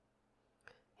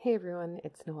Hey everyone,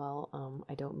 it's Noelle.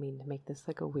 I don't mean to make this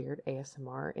like a weird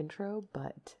ASMR intro,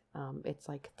 but it's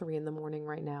like 3 in the morning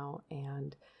right now,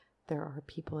 and there are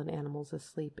people and animals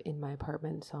asleep in my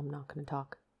apartment, so I'm not going to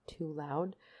talk too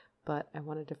loud. But I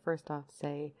wanted to first off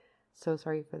say, so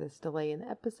sorry for this delay in the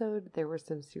episode. There were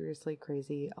some seriously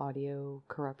crazy audio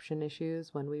corruption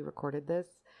issues when we recorded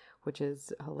this, which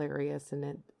is hilarious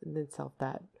in itself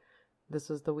that this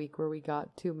was the week where we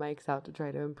got 2 mics out to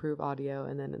try to improve audio,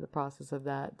 and then in the process of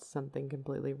that, something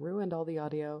completely ruined all the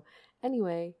audio.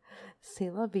 Anyway, c'est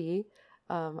la vie.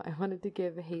 I wanted to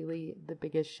give Haley the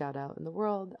biggest shout out in the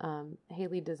world.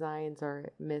 Haley Designs,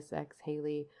 or Miss X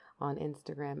Haley on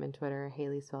Instagram and Twitter.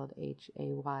 Haley spelled Hayley.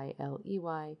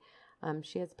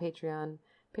 She has a Patreon,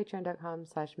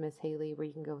 patreon.com/Miss Haley, where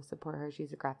you can go support her.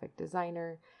 She's a graphic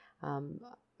designer.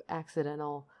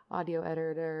 Accidental audio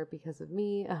editor because of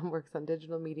me, works on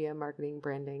digital media, marketing,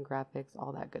 branding, graphics,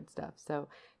 all that good stuff. So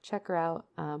check her out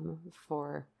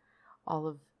for all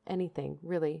of anything,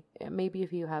 really. Maybe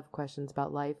if you have questions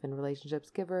about life and relationships,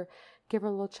 give her a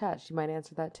little chat. She might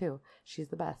answer that too. She's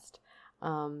the best.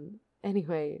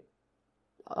 Anyway,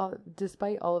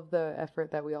 despite all of the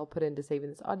effort that we all put into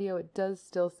saving this audio, it does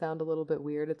still sound a little bit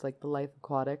weird. It's like the Life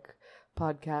Aquatic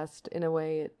podcast in a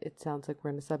way. It sounds like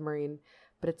we're in a submarine,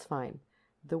 but it's fine.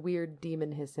 The weird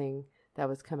demon hissing that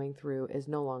was coming through is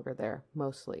no longer there,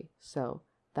 mostly. So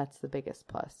that's the biggest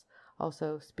plus.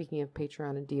 Also, speaking of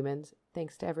Patreon and demons,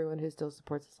 thanks to everyone who still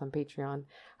supports us on Patreon.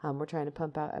 We're trying to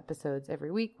pump out episodes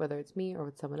every week, whether it's me or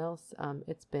with someone else.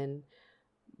 It's been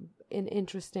an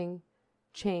interesting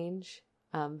change,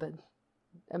 but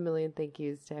a million thank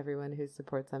yous to everyone who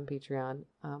supports on Patreon.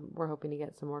 We're hoping to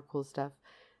get some more cool stuff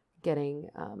getting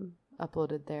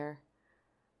uploaded there.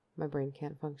 My brain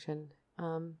can't function.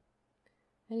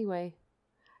 Anyway,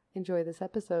 enjoy this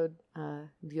episode.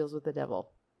 Deals with the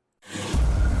devil.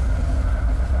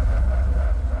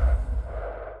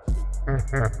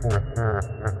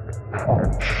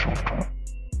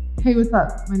 Hey, what's up?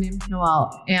 My name's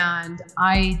Noelle, and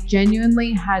I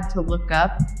genuinely had to look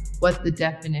up what the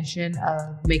definition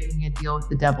of making a deal with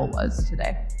the devil was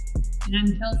today. And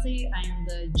I'm Kelsey. I am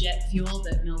the jet fuel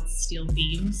that melts steel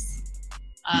beams.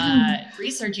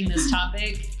 Researching this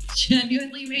topic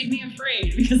genuinely made me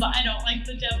afraid because I don't like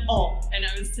the devil. And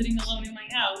I was sitting alone in my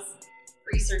house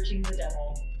researching the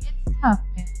devil. It's tough,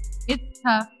 man. It's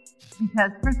tough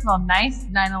because, first of all, nice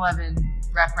 9/11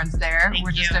 reference there. Thank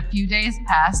We're you. just a few days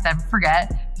past. Never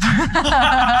forget.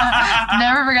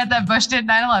 Never forget that Bush did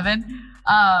 9/11.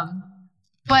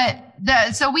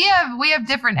 So we have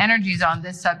different energies on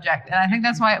this subject, and I think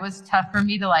that's why it was tough for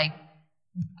me to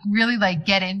really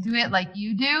get into it like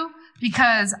you do,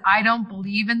 because I don't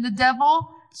believe in the devil.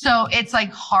 So it's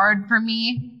hard for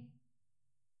me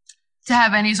to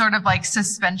have any sort of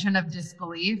suspension of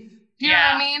disbelief. Do you know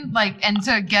what I mean? And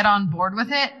to get on board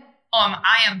with it.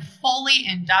 I am fully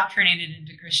indoctrinated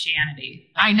into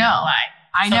Christianity. I know.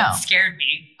 I know. It scared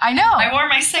me. I know. I wore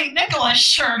my St. Nicholas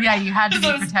shirt. Yeah, you had to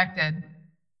be protected.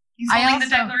 He's holding the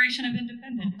Declaration of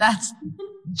Independence. That's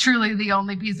truly the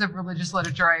only piece of religious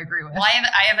literature I agree with. Well,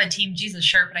 I have a Team Jesus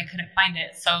shirt, but I couldn't find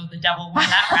it, so the devil won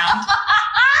that round.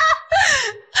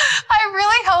 I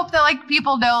really hope that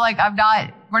people know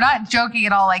we're not joking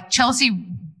at all. Chelsea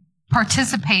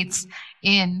participates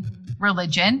in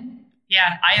religion.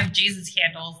 Yeah, I have Jesus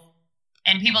candles.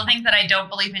 And people think that I don't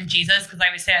believe in Jesus because I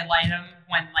always say I light them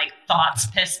when thoughts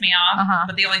piss me off. Uh-huh.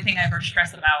 But the only thing I ever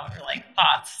stress about are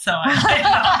thoughts. So I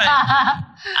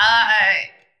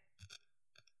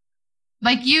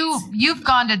light them. You've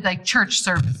gone to church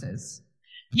services.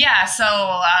 Yeah, so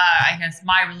I guess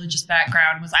my religious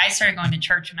background was I started going to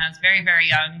church when I was very, very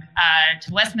young,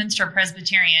 to Westminster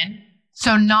Presbyterian.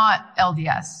 So not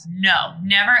LDS. No,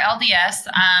 never LDS.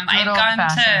 I've gone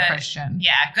to Christian.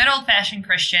 Yeah, good old fashioned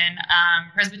Christian.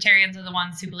 Presbyterians are the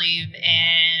ones who believe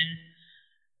in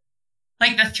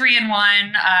the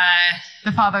 3-in-1.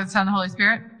 The Father, the Son, the Holy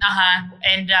Spirit.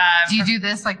 And do you do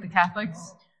this like the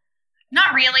Catholics?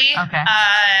 Not really. Okay.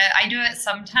 I do it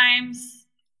sometimes.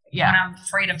 Yeah. When I'm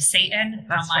afraid of Satan.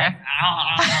 That's I'm fair. I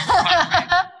don't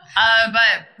know.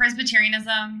 But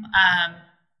Presbyterianism,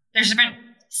 there's different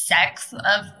sects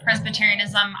of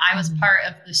Presbyterianism. I was part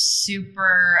of the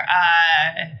super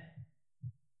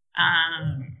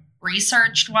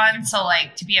researched one. So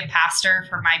to be a pastor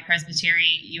for my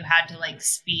presbytery, you had to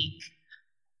speak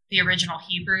the original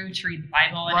Hebrew to read the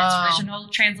Bible in its original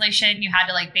translation. You had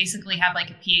to basically have a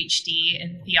PhD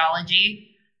in theology.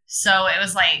 So it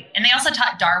was and they also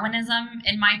taught Darwinism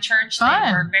in my church. Fun.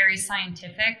 They were very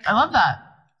scientific. I love that.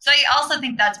 So I also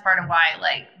think that's part of why,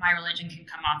 my religion can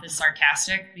come off as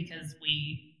sarcastic because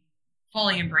we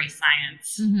fully embrace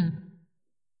science. Mm-hmm.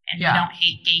 and Yeah. we don't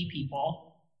hate gay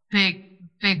people.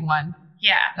 Big one.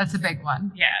 Yeah. That's a big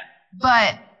one. Yeah.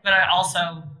 But I'm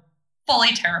also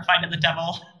fully terrified of the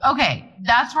devil. okay,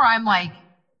 that's where I'm like,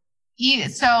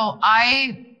 so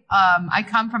I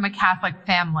come from a Catholic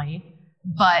family,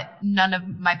 but none of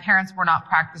my parents were not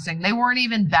practicing. They weren't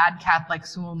even bad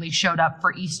Catholics who only showed up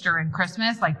for Easter and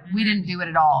Christmas. Like, we didn't do it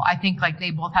at all. I think like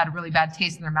they both had a really bad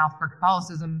taste in their mouth for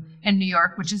Catholicism in New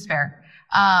York, which is fair.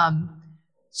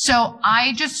 So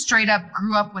I just straight up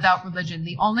grew up without religion.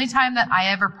 The only time that I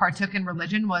ever partook in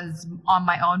religion was on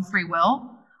my own free will.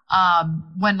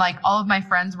 When like all of my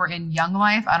friends were in Young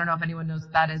Life. I don't know if anyone knows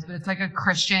what that is, but it's like a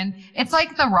Christian, it's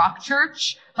like the Rock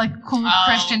Church, like cool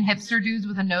Christian hipster dudes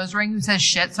with a nose ring who says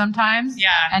shit sometimes.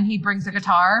 Yeah. And he brings a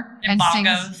guitar and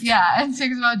bongos. sings. Yeah. And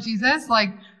sings about Jesus.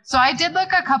 Like, so I did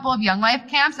like a couple of Young Life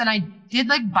camps and I did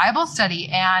like Bible study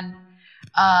and,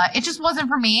 it just wasn't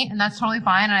for me and that's totally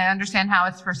fine. And I understand how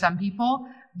it's for some people,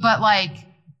 but like,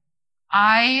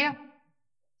 I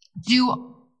do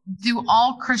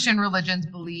all Christian religions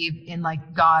believe in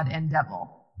like God and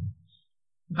devil,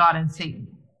 God and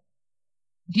Satan?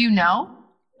 Do you know?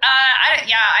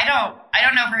 I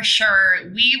don't know for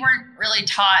sure. We weren't really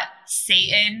taught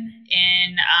Satan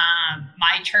in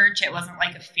my church. It wasn't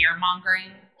like a fear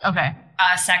mongering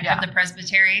sect of the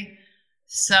Presbytery.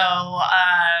 So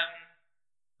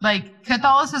like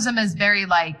Catholicism is very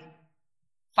like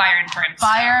fire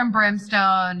and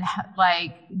brimstone,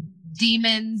 like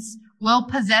demons will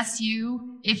possess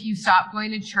you if you stop going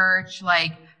to church,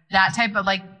 like that type of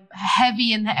like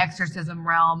heavy in the exorcism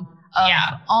realm of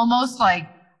almost like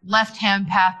left-hand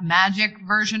path magic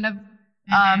version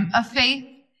of faith,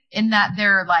 in that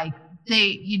they're like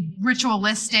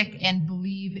ritualistic and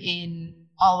believe in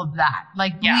all of that.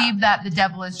 Like believe that the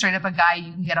devil is straight up a guy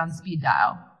you can get on speed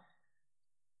dial.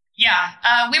 Yeah.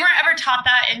 We weren't ever taught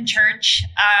that in church.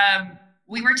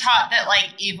 We were taught that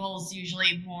like evil's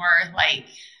usually more like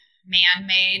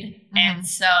man-made, and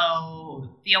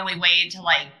so the only way to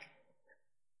like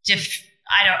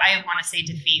I don't want to say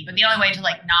defeat, but the only way to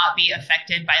like not be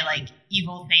affected by like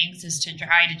evil things is to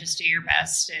try to just do your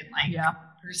best and like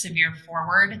persevere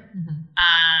forward.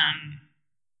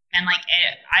 And like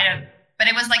but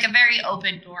it was like a very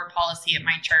open door policy at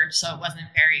my church, so it wasn't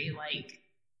very like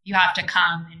you have to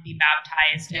come and be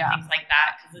baptized and things like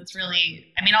that, because it's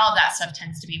really, I mean, all of that stuff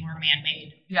tends to be more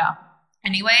man-made.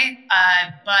 Anyway,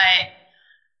 but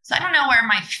so I don't know where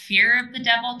my fear of the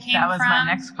devil came from. That was my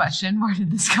next question. Where did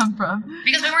this come from?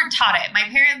 Because we weren't taught it. My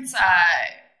parents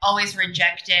always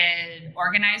rejected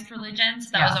organized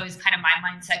religions. That was always kind of my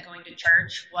mindset going to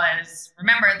church was,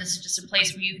 remember, this is just a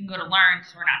place where you can go to learn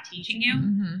because we're not teaching you.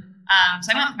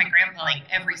 So I went with my grandpa like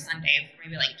every Sunday for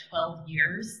maybe like 12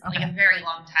 years, like a very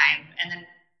long time. And then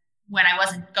when I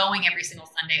wasn't going every single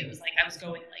Sunday, it was like I was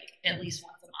going like at least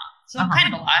once a month. So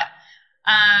kind of a lot.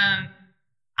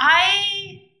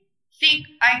 I think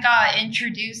I got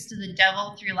introduced to the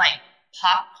devil through like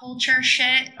pop culture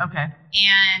shit.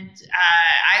 And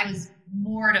I was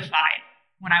mortified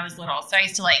when I was little. So I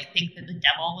used to like think that the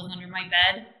devil was under my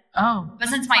bed. But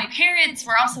since my parents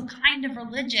were also kind of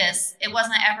religious, it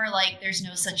wasn't ever like there's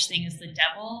no such thing as the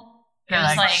devil. It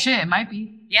was like shit, it might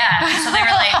be. Yeah. So they were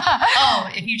like, oh,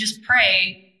 if you just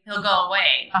pray, he'll go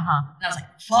away. And I was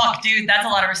like, fuck, dude, that's a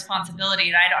lot of responsibility,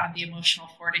 and I don't have the emotional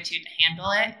fortitude to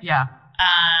handle it.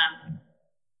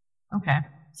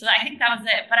 So I think that was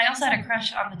it. But I also had a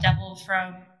crush on the devil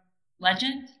from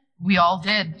Legend. We all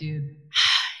did, dude.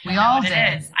 We all did.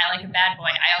 It is. I like a bad boy.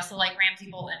 I also like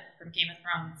Ramsay Bolton from Game of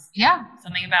Thrones.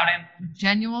 Something about him.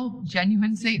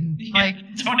 Genuine Satan. Like,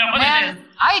 don't know what it is.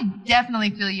 I definitely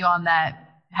feel you on that.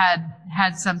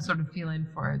 Had some sort of feeling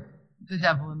for the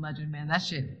devil in Legend, man. That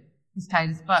shit is tight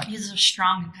as fuck. He's so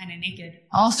strong and kind of naked.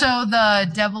 Also, the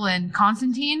devil in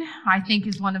Constantine, I think,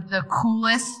 is one of the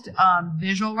coolest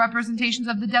visual representations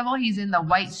of the devil. He's in the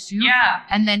white suit.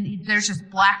 And then there's just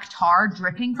black tar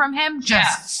dripping from him.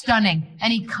 Just stunning.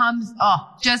 And he comes,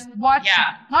 just watch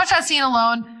that scene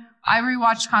alone. I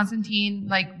rewatched Constantine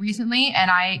like recently,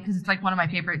 and because it's like one of my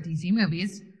favorite DC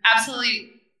movies.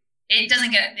 Absolutely. It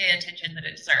doesn't get the attention that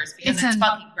it deserves because it's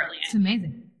fucking brilliant. It's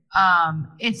amazing.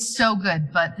 It's so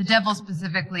good, but the devil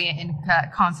specifically in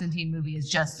Constantine movie is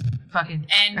just fucking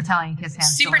Italian kiss hand.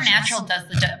 Supernatural does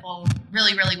the devil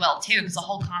really, really well too, because the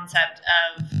whole concept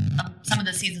of some of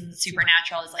the seasons of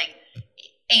Supernatural is like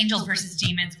angels versus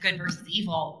demons, good versus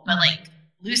evil, but like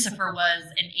Lucifer was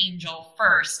an angel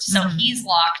first, so he's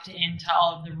locked into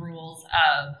all of the rules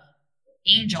of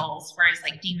angels, whereas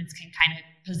like demons can kind of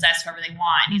possess whoever they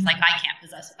want. He's like, I can't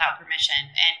possess without permission.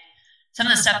 And some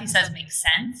of the stuff he says makes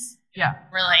sense.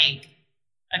 We're like,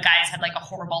 a guy's had like a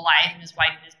horrible life and his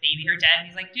wife and his baby are dead. And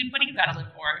he's like, dude, what do you got to live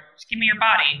for? Just give me your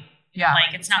body. Yeah.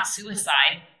 Like, it's not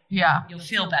suicide. Yeah. You'll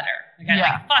feel better. Like, I'm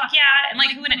like, fuck yeah. And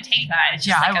like, who wouldn't take that? It's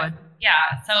just yeah, like I would.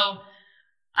 Yeah. So,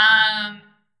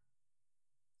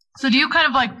 so do you kind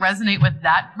of like resonate with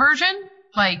that version?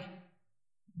 Like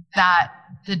that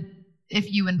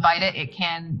if you invite it, it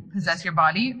can possess your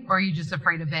body, or are you just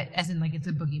afraid of it as in like it's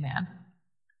a boogeyman?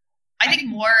 I think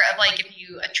more of like if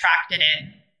you attracted it,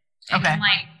 it can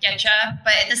like get you.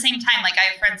 But at the same time, like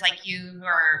I have friends like you who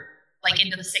are like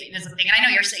into the Satanism thing. And I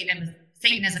know your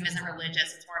Satanism isn't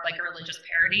religious. It's more of like a religious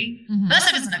parody. Mm-hmm. But that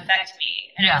stuff doesn't affect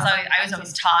me. And I was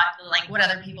always taught that, like, what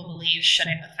other people believe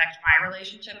shouldn't affect my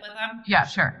relationship with them. Yeah,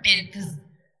 sure. Because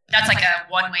that's like a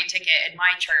one-way ticket in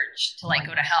my church to like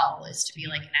go to hell, is to be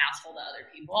like an asshole to other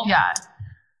people. Yeah.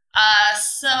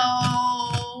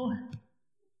 So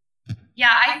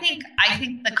yeah, I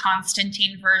think the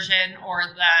Constantine version or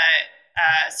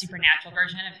the supernatural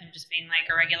version of him just being like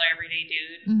a regular everyday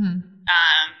dude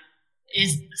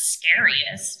is the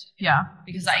scariest. Yeah.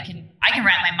 Because I can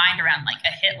wrap my mind around like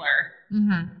a Hitler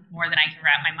more than I can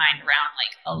wrap my mind around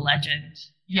like a legend.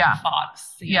 Yeah.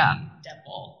 Fox, the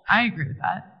devil. I agree with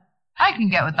that. I can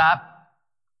get with that.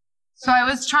 So I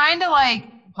was trying to like,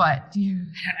 what? I don't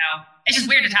know. It's just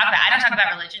weird to talk about. I don't talk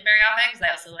about religion very often because I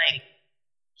also like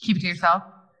keep it to yourself.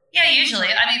 Yeah, usually.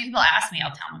 I mean, people ask me, I'll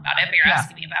tell them about it, but you're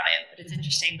asking me about it. But it's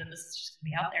interesting that this is just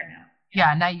gonna be out there now.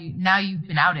 Yeah, now you've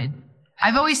been outed.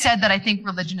 I've always said that I think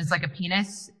religion is like a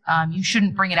penis. You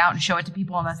shouldn't bring it out and show it to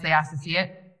people unless they ask to see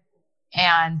it.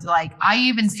 And like, I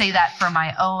even say that for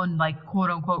my own like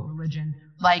quote unquote religion.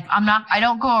 Like, I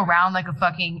don't go around like a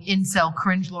fucking incel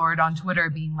cringe lord on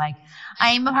Twitter being like,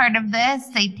 I'm a part of this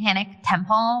satanic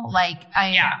temple. Like,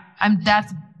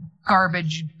 that's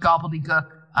garbage gobbledygook.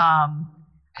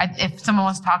 If someone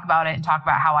wants to talk about it and talk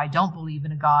about how I don't believe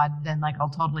in a God, then like, I'll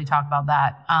totally talk about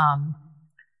that.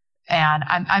 And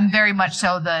I'm very much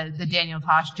so the Daniel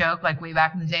Tosh joke, like way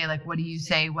back in the day, like, what do you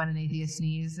say when an atheist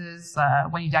sneezes?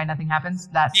 When you die, nothing happens.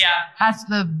 That's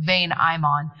the vein I'm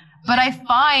on. But I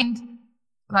find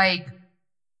like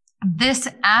this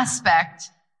aspect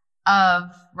of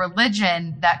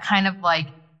religion that kind of like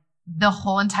the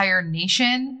whole entire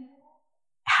nation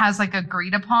has like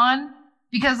agreed upon,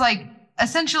 because like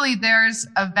essentially there's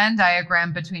a Venn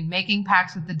diagram between making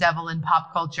pacts with the devil in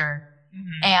pop culture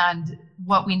and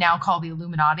what we now call the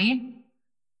Illuminati.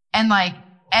 And like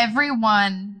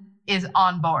everyone is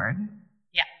on board.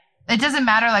 Yeah. It doesn't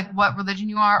matter like what religion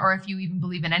you are or if you even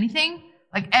believe in anything.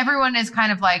 Like everyone is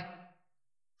kind of like,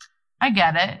 I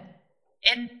get it.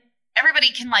 And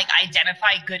everybody can like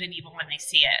identify good and evil when they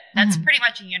see it. That's pretty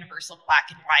much a universal black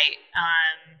and white.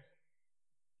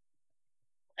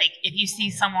 Like if you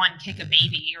see someone kick a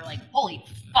baby, you're like, holy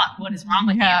fuck, what is wrong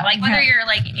with you? Like whether you're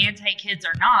like anti-kids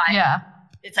or not,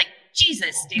 it's like,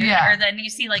 Jesus, dude. Or then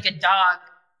you see like a dog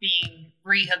being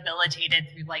rehabilitated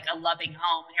through like a loving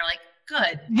home and you're like,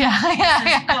 good. This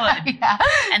is good.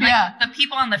 And like the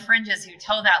people on the fringes who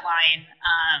toe that line,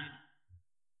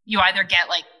 you either get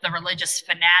like the religious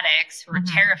fanatics who are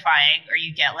terrifying, or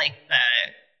you get like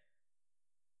the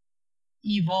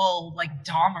evil like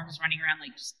Dahmers running around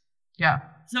like just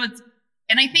So it's,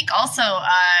 and I think also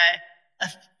a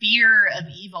fear of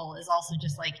evil is also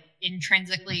just like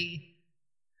intrinsically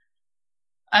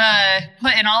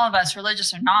put in all of us,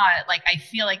 religious or not. Like I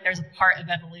feel like there's a part of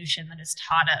evolution that has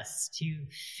taught us to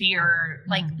fear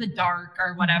like the dark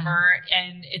or whatever,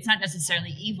 and it's not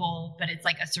necessarily evil, but it's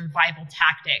like a survival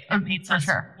tactic that makes us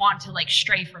want to like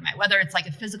stray from it, whether it's like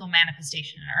a physical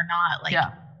manifestation or not. Like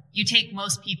you take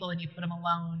most people and you put them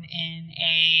alone in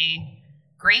a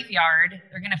graveyard,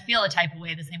 they're going to feel a type of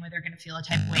way the same way they're going to feel a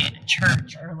type of way in a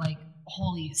church or like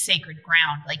holy sacred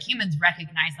ground. Like humans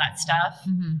recognize that stuff.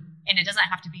 And it doesn't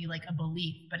have to be like a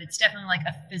belief, but it's definitely like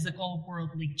a physical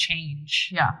worldly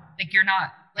change. Like you're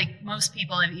not, like most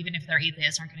people, even if they're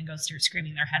atheists, aren't going to go start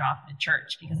screaming their head off in a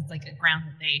church, because it's like a ground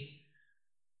that they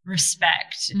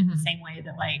respect in the same way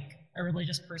that like a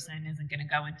religious person isn't going to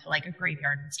go into like a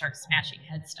graveyard and start smashing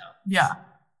headstones.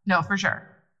 No, for sure.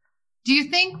 Do you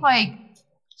think like,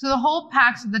 so the whole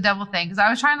pacts with the devil thing, because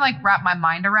I was trying to like wrap my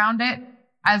mind around it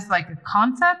as like a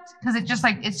concept, because it just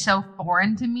like, it's so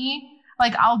foreign to me.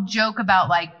 Like I'll joke about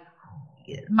like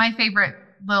my favorite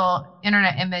little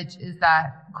internet image is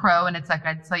that crow, and it's like,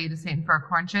 I'd sell you to Satan for a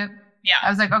corn chip. I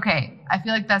was like, okay, I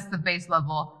feel like that's the base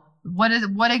level. What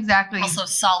exactly? Also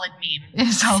solid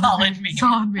meme. Solid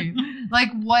meme. Like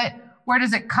where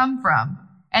does it come from?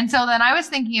 And so then I was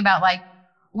thinking about like,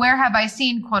 where have I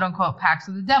seen quote unquote pacts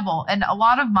with the devil? And a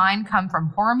lot of mine come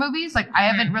from horror movies. Like I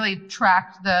haven't really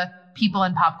tracked the people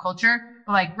in pop culture,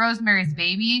 but like Rosemary's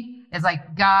Baby is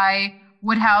like Guy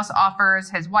Woodhouse offers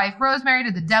his wife Rosemary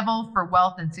to the devil for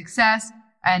wealth and success.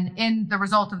 And in the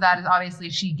result of that is obviously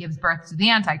she gives birth to the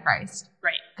Antichrist.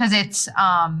 Right. Because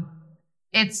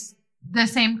it's the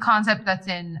same concept that's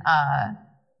in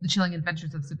The Chilling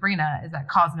Adventures of Sabrina, is that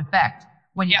cause and effect.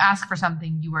 When you ask for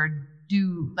something,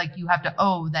 you have to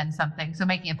owe then something. So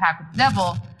making a pact with the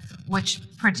devil, which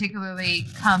particularly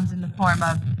comes in the form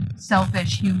of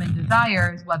selfish human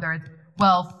desires, whether it's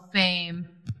wealth, fame,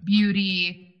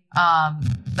 beauty,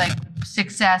 like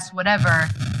success, whatever,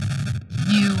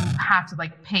 you have to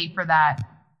like pay for that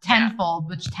tenfold,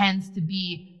 which tends to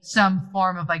be some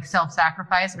form of like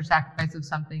self-sacrifice or sacrifice of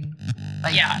something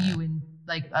like you and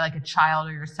like a child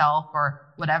or yourself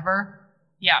or whatever.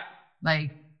 Yeah.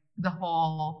 Like the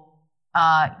whole,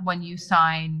 when you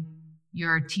sign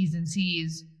your T's and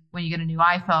C's, when you get a new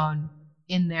iPhone,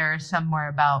 in there somewhere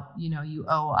about, you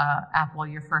owe Apple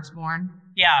your firstborn.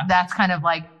 Yeah. That's kind of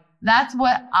like, that's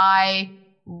what I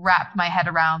wrapped my head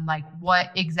around, like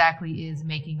what exactly is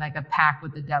making like a pact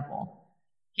with the devil.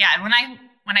 Yeah. And when I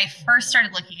first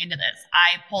started looking into this,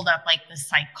 I pulled up like the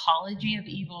psychology of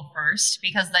evil first,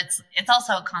 because it's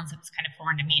also a concept that's kind of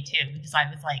foreign to me too, because I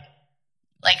was like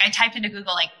I typed into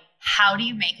Google, like, how do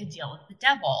you make a deal with the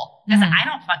devil? Because I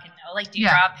don't fucking know. Like, do you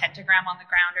draw a pentagram on the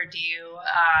ground, or do you,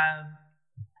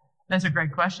 that's a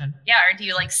great question. Yeah. Or do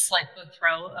you like slit the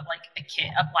throat of like a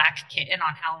black kitten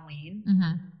on Halloween?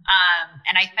 Mm-hmm.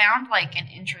 And I found like an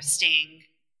interesting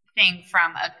thing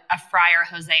from a friar,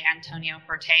 Jose Antonio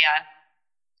Fortea.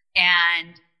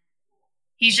 And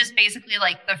he's just basically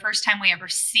like, the first time we ever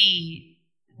see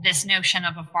this notion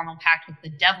of a formal pact with the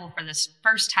devil for this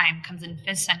first time comes in the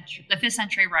 5th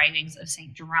century writings of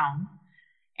St. Jerome.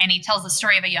 And he tells the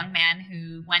story of a young man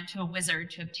who went to a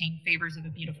wizard to obtain favors of a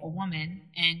beautiful woman.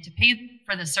 And to pay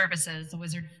for the services, the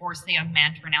wizard forced the young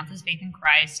man to renounce his faith in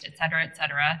Christ, et cetera, et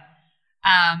cetera.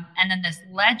 And then this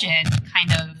legend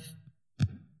kind of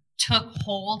took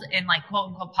hold in like quote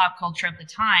unquote pop culture of the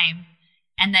time.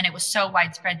 And then it was so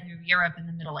widespread through Europe in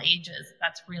the Middle Ages.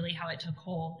 That's really how it took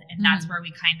hold. And that's where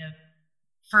we kind of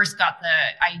first got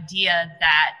the idea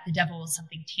that the devil was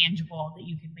something tangible that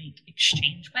you could make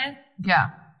exchange with.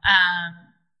 Yeah.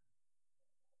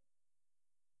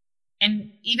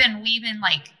 And we even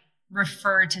like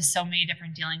refer to so many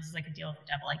different dealings as like a deal with the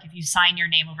devil. Like if you sign your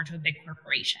name over to a big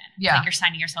corporation, like you're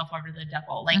signing yourself over to the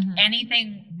devil. Like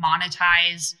anything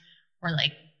monetized or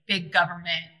like big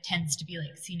government tends to be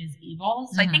like seen as evil.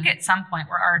 So I think at some point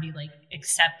we're already like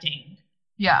accepting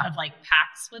of like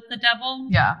pacts with the devil.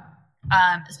 Yeah.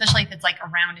 Especially if it's like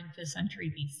around in 5th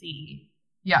century BC.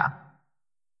 Yeah.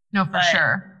 No, for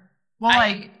sure. Well,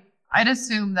 I'd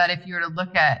assume that if you were to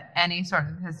look at any sort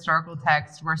of historical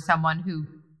text where someone who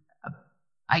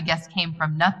I guess came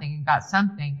from nothing and got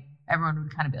something, everyone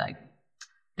would kind of be like,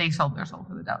 they sold their soul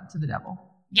to the devil.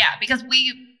 Yeah, because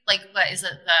we like, what is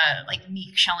it? The like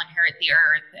meek shall inherit the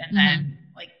earth, and then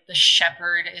like the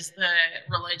shepherd is the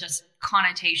religious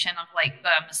connotation of like the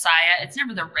Messiah. It's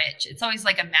never the rich. It's always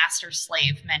like a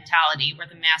master-slave mentality where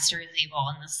the master is evil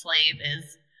and the slave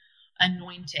is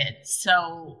anointed.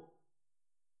 So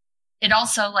it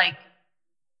also like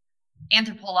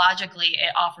anthropologically,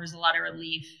 it offers a lot of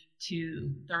relief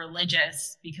to the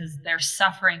religious because they're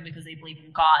suffering because they believe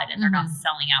in God and they're not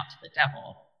selling out to the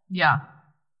devil. Yeah.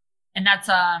 And that's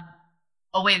a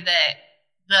way that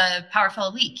the powerful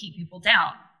elite keep people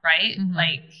down, right?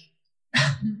 Like,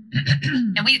 and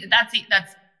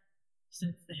that's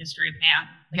since the history of man.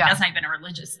 Like, that's not even a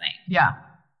religious thing. Yeah.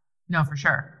 No, for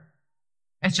sure.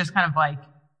 It's just kind of like,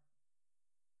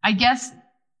 I guess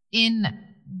in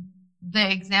the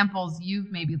examples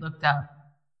you've maybe looked up,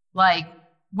 like,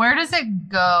 where does it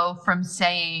go from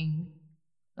saying,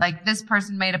 like, this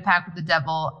person made a pact with the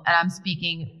devil, and I'm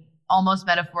speaking almost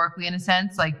metaphorically in a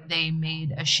sense, like they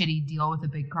made a shitty deal with a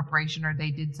big corporation, or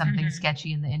they did something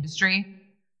sketchy in the industry,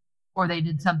 or they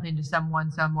did something to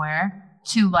someone somewhere,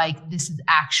 to like, this is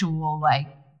actual like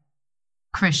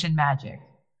Christian magic?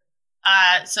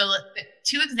 So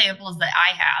two examples that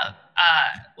I have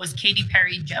was Katy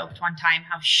Perry joked one time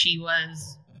how she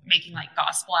was making like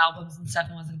gospel albums and stuff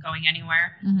and wasn't going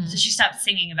anywhere. So she stopped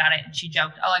singing about it and she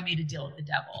joked, "Oh, I made a deal with the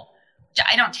devil."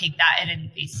 I don't take that at any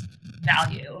face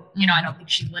value. You know, I don't think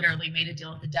she literally made a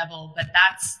deal with the devil, but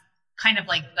that's kind of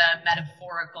like the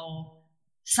metaphorical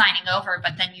signing over.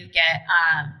 But then you get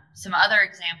some other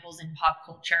examples in pop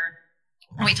culture.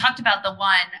 And we talked about the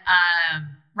one,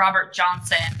 Robert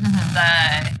Johnson,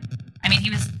 he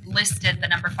was listed the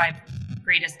number 5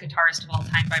 greatest guitarist of all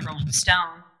time by Rolling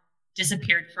Stone,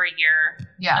 disappeared for a year.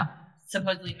 Yeah.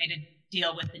 Supposedly made a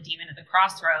deal with the demon at the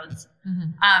crossroads.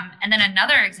 Mm-hmm. And then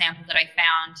another example that I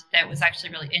found that was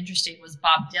actually really interesting was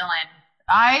Bob Dylan.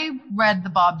 I read the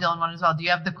Bob Dylan one as well. Do you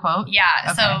have the quote? Yeah.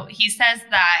 Okay. So he says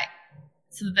that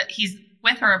he's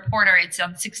with a reporter. It's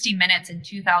on 60 Minutes in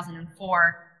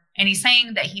 2004. And he's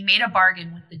saying that he made a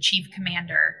bargain with the chief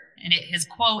commander. And his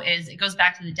quote is, it goes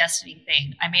back to the destiny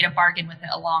thing. I made a bargain with it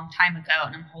a long time ago,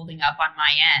 and I'm holding up on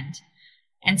my end.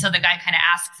 And so the guy kind of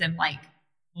asks him, like,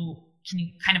 well, can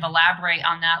you kind of elaborate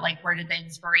on that? Like, where did the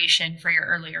inspiration for your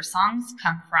earlier songs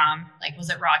come from? Like, was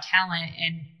it raw talent?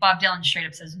 And Bob Dylan straight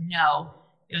up says, no,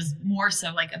 it was more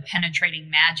so like a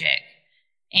penetrating magic.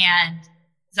 And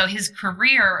so his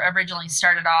career originally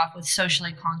started off with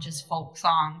socially conscious folk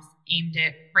songs aimed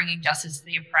at bringing justice to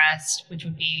the oppressed, which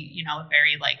would be, you know, a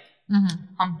very like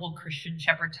humble Christian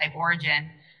shepherd type origin.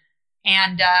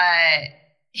 And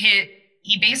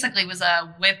he basically was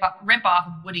a rip off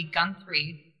of Woody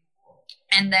Guthrie.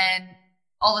 And then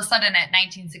all of a sudden at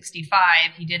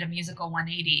 1965, he did a musical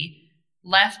 180,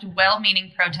 left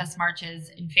well-meaning protest marches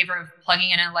in favor of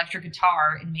plugging in an electric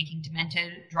guitar and making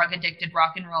demented, drug-addicted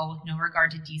rock and roll with no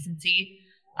regard to decency,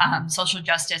 social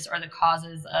justice, or the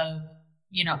causes of,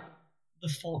 you know, the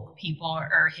folk people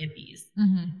or hippies.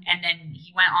 Mm-hmm. And then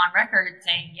he went on record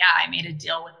saying, yeah, I made a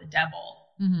deal with the devil.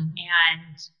 Mm-hmm.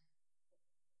 And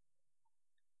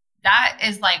that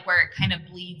is like where it kind of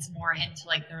bleeds more into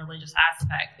like the religious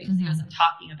aspect, because he wasn't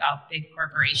talking about big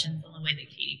corporations in the way that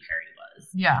Katy Perry was.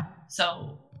 Yeah.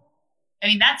 So, I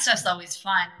mean, that's just always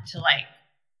fun to like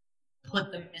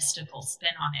put the mystical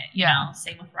spin on it. You know,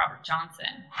 same with Robert Johnson.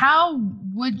 How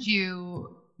would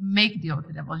you make a deal with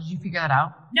the devil? Did you figure that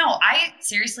out? No, I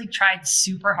seriously tried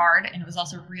super hard, and it was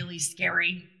also really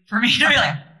scary for me to be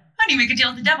like, how do you make a deal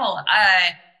with the devil?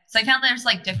 So I found there's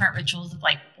like different rituals of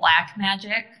like black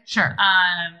magic. Sure.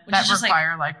 Which that is just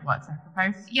require like what,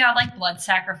 sacrifice? Yeah, like blood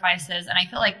sacrifices. And I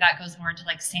feel like that goes more into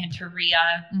like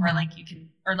Santeria or like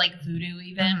or like voodoo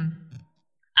even.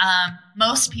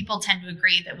 Most people tend to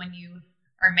agree that when you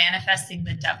are manifesting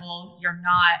the devil, you're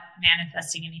not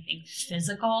manifesting anything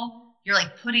physical. You're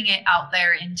like putting it out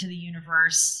there into the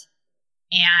universe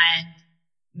and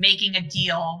making a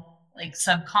deal like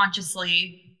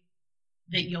subconsciously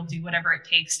that you'll do whatever it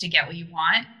takes to get what you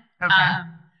want. Okay.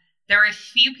 There were a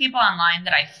few people online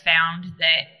that I found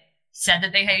that said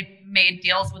that they had made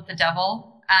deals with the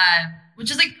devil,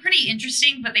 which is like pretty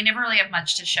interesting, but they never really have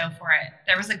much to show for it.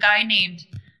 There was a guy named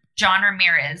John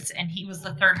Ramirez, and he was the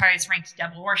 3rd highest ranked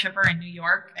devil worshiper in New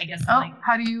York. I guess.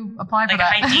 How do you apply for like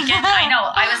that? High deacon. I know.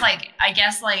 I was like, I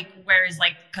guess like whereas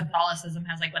like Catholicism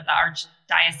has like what the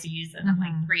archdiocese and then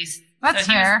like priests. That's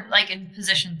so he fair. was like in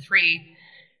position 3.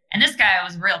 And this guy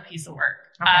was a real piece of work.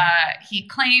 Okay. He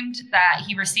claimed that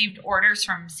he received orders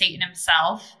from Satan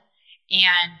himself.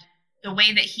 And the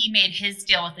way that he made his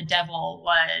deal with the devil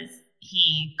was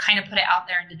he kind of put it out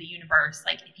there into the universe.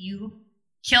 Like, if you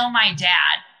kill my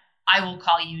dad, I will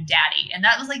call you daddy. And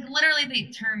that was like literally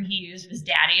the term he used was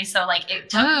daddy. So like it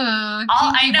took it took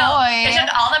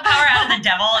all the power out of the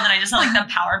devil. And then I just saw like the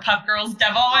Powerpuff Girls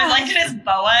devil with like his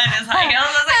boa and his high heels. I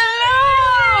was like,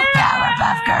 hello,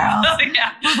 Powerpuff Girls.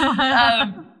 Yeah.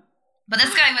 But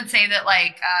this guy would say that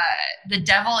like the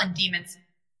devil and demons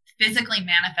physically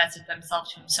manifested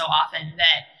themselves to him so often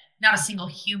that not a single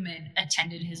human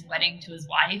attended his wedding to his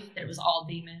wife. That it was all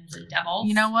demons and devils.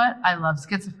 You know what? I love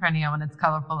schizophrenia when it's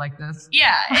colorful like this.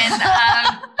 Yeah.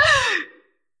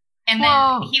 And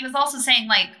then he was also saying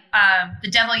like the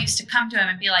devil used to come to him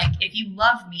and be like, if you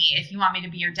love me, if you want me to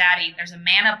be your daddy, there's a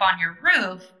man up on your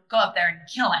roof, go up there and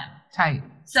kill him. Tight.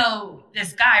 So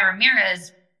this guy,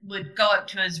 Ramirez, would go up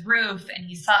to his roof and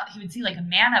he would see like a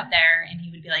man up there and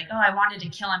he would be like, oh, I wanted to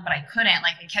kill him, but I couldn't.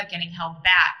 Like I kept getting held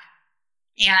back.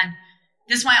 And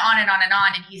this went on and on and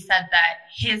on. And he said that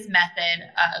his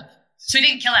method so he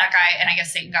didn't kill that guy. And I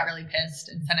guess Satan got really pissed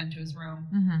and sent him to his room.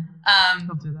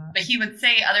 He'll do that. But he would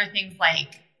say other things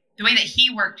like the way that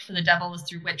he worked for the devil was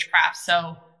through witchcraft.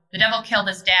 So the devil killed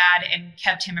his dad and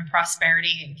kept him in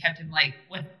prosperity and kept him like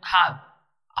with hot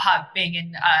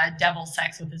banging devil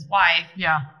sex with his wife.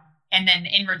 Yeah. And then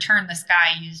in return, this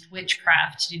guy used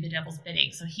witchcraft to do the devil's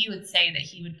bidding. So he would say that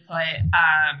he would put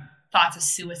thoughts of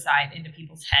suicide into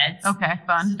people's heads. Okay,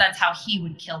 fun. So that's how he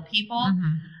would kill people.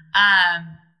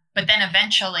 But then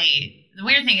eventually, the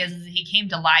weird thing is he came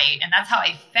to light, and that's how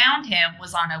I found him,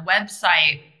 was on a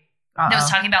website that was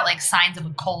talking about like signs of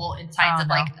a cult and signs of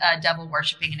like devil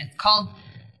worshiping, and it's called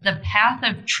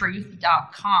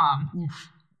thepathoftruth.com.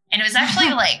 And it was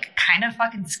actually like kind of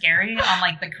fucking scary on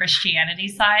like the Christianity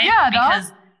side. Yeah, because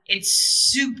it's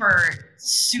super,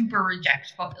 super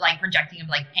rejecting of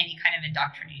like any kind of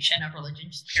indoctrination of religion.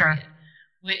 Just period.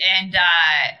 And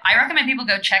I recommend people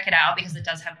go check it out because it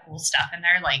does have cool stuff in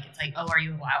there. Like, it's like, oh, are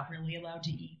you really allowed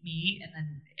to eat meat? And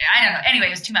then, I don't know. Anyway,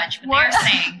 it was too much. But they're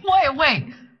saying.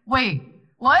 Wait.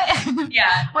 What?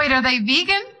 Yeah. Wait, are they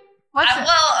vegan?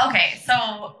 Well, okay.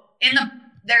 So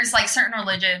there's like certain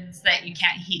religions that you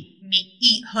can't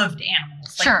eat hoofed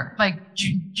animals. Like sure. Like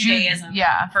Judaism,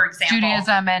 for example.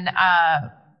 Judaism and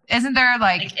isn't there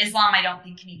like Islam, I don't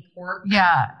think can eat pork.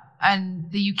 Yeah. And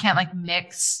you can't like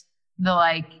mix the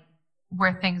like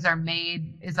where things are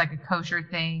made is like a kosher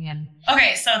thing. And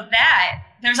okay, so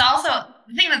there's also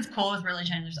the thing that's cool with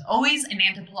religion. There's always an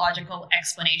anthropological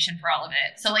explanation for all of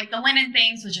it. So like the linen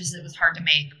things, it was hard to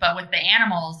make, but with the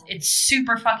animals, it's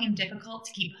super fucking difficult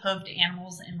to keep hoofed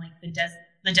animals in like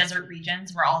the desert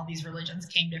regions where all of these religions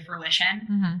came to fruition.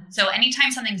 Mm-hmm. So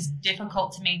anytime something's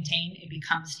difficult to maintain, it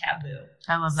becomes taboo.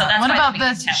 I love that. What about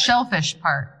the shellfish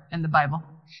part in the Bible?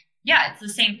 Yeah, it's the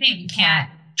same thing. You can't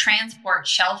transport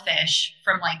shellfish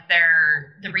from like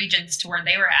the regions to where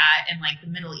they were at in like the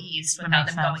Middle East without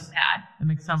them going bad. That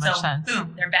makes so much sense.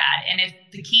 Boom, they're bad. And if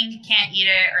the king can't eat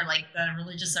it or like the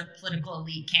religious or political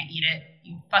elite can't eat it,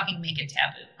 you fucking make it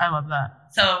taboo. I love that.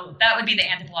 So that would be the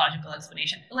anthropological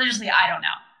explanation. Religiously, I don't know.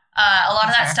 A lot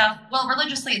of that stuff, well,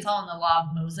 religiously, it's all in the law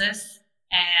of Moses.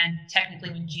 And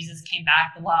technically, when Jesus came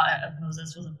back, the law of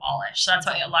Moses was abolished. So that's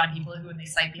why a lot of people when they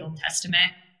cite the Old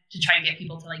Testament to try to get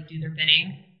people to like do their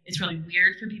bidding, it's really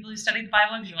weird for people who study the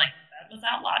Bible because you're like, that was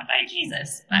outlawed by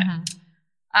Jesus. But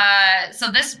so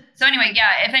anyway,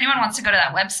 yeah, if anyone wants to go to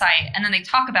that website, and then they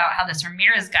talk about how this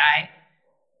Ramirez guy,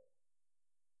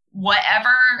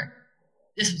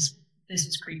 this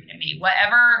was creepy to me,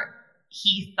 whatever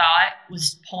he thought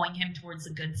was pulling him towards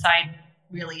the good side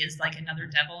really is like another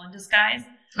devil in disguise.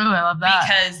 Oh, I love that.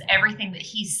 Because everything that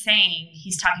he's saying,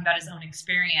 he's talking about his own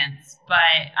experience.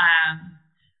 But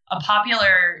a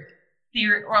popular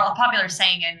theory, or a popular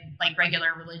saying in like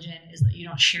regular religion is that you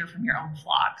don't share from your own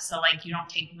flock. So like you don't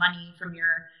take money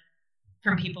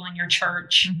from people in your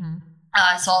church. Mm-hmm.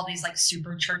 So all these like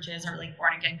super churches or like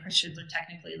born again Christians are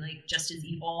technically like just as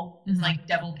evil as like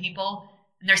devil people.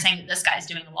 And they're saying that this guy's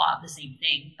doing a lot of the same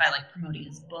thing by like promoting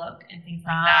his book and things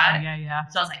like that. Yeah.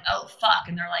 So I was like, oh fuck.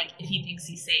 And they're like, if he thinks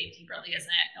he's saved, he really isn't.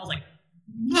 I was like,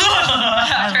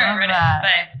 after I read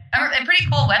it. But a pretty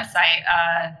cool website.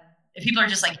 If people are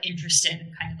just like interested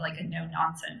in kind of like a no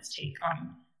nonsense take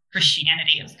on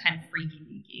Christianity, it was kind of freaky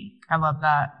weaky. I love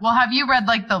that. Well, have you read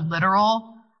like the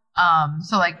literal?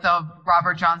 So like the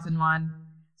Robert Johnson one.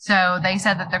 So they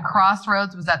said that the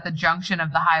crossroads was at the junction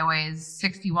of the highways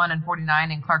 61 and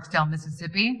 49 in Clarksdale,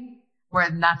 Mississippi,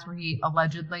 that's where he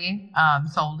allegedly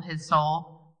sold his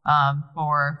soul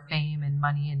for fame and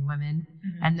money and women.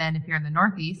 Mm-hmm. And then if you're in the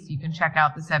Northeast, you can check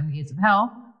out the 7 Gates of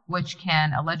Hell, which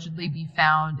can allegedly be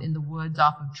found in the woods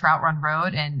off of Trout Run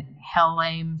Road in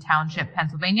Hellame Township,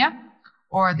 Pennsylvania,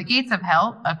 or the Gates of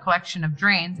Hell, a collection of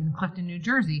drains in Clifton, New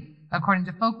Jersey. According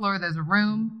to folklore, there's a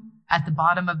room at the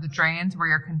bottom of the drains where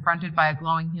you're confronted by a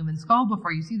glowing human skull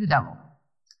before you see the devil.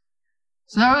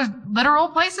 So those literal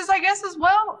places, I guess, as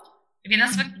well. I mean,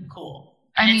 that's fucking cool.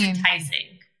 And it's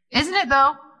enticing. Isn't it,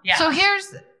 though? Yeah. So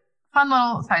here's a fun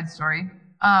little side story.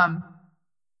 And,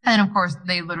 of course,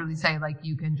 they literally say, like,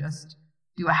 you can just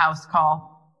do a house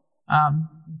call,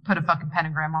 put a fucking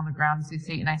pentagram on the ground and say,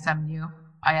 Satan, I summon you.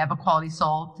 I have a quality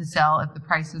soul to sell if the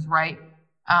price is right.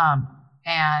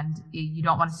 And you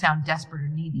don't want to sound desperate or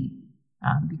needy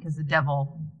because the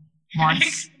devil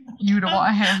wants you to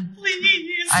want him.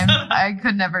 Please. I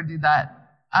could never do that.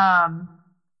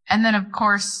 And then, of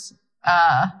course,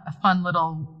 a fun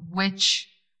little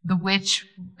the witch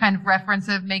kind of reference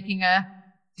of making a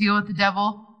deal with the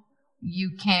devil.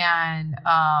 You can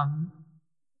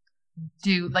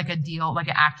do like a deal, like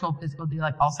an actual physical deal,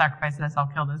 like I'll sacrifice this,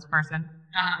 I'll kill this person,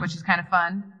 which is kind of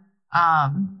fun.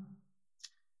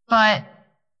 But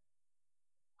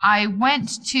I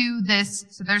went to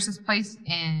so there's this place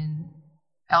in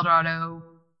El Dorado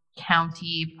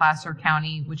County, Placer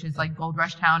County, which is like Gold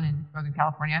Rush Town in Northern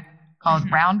California,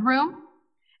 called Round Room.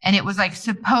 And it was like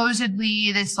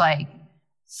supposedly this like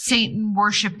Satan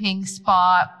worshiping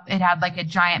spot. It had like a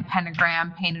giant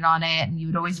pentagram painted on it, and you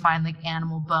would always find like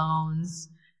animal bones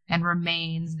and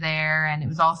remains there. And it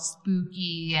was all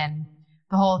spooky, and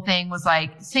the whole thing was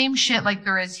like same shit like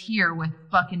there is here with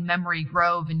fucking Memory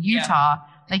Grove in Utah. Yeah.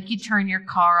 Like you turn your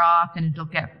car off and it'll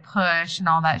get pushed and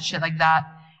all that shit like that.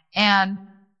 And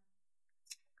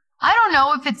I don't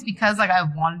know if it's because like I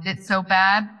wanted it so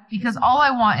bad, because all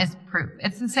I want is proof.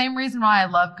 It's the same reason why I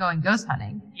love going ghost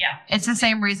hunting. Yeah. It's the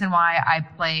same reason why I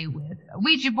play with a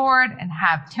Ouija board and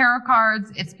have tarot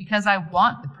cards. It's because I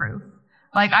want the proof.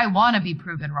 Like I want to be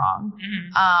proven wrong.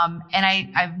 Mm-hmm.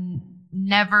 And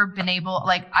never been able,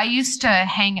 like, I used to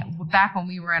hang back when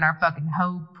we were in our fucking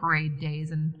Ho parade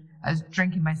days and I was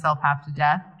drinking myself half to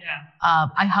death. Yeah.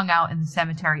 I hung out in the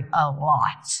cemetery a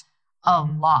lot.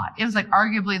 It was like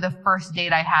arguably the first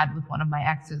date I had with one of my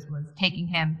exes was taking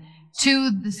him to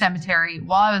the cemetery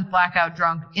while I was blackout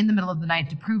drunk in the middle of the night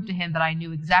to prove to him that I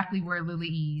knew exactly where Lily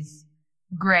E's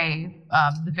Gray,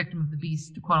 the victim of the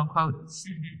beast, quote unquote,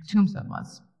 tombstone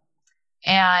was.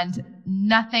 And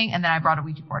nothing, and then I brought a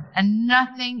Ouija board, and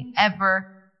nothing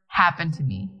ever happened to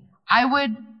me.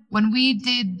 When we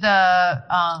did the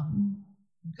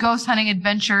ghost hunting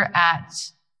adventure at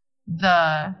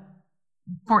the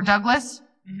Fort Douglas,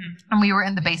 and we were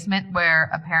in the basement where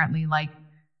apparently, like,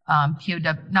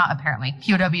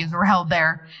 POWs were held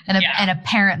there, and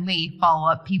apparently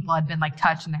follow-up people had been, like,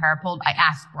 touched and their hair pulled. I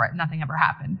asked for it. Nothing ever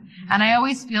happened. And I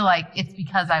always feel like it's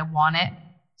because I want it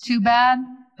too bad.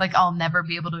 Like, I'll never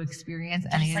be able to experience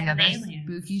any of the other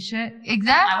spooky shit.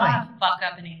 Exactly. I want to fuck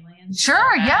up an alien.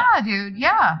 Sure, yeah, dude,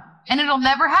 yeah. And it'll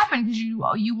never happen because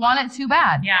you want it too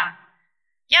bad. Yeah.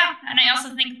 Yeah, and I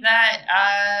also think that,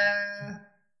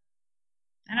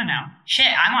 I don't know. Shit,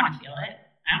 I want to feel it.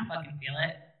 I don't fucking feel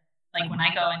it. Like, when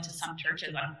I go into some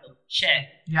churches, I don't feel shit.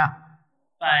 Yeah.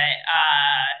 But,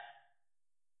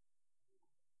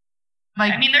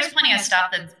 I mean, there's plenty of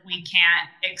stuff that we can't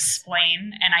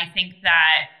explain, and I think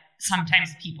that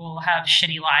sometimes people have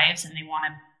shitty lives and they want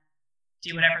to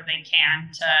do whatever they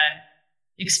can to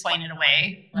explain it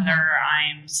away, whether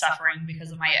I'm suffering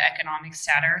because of my economic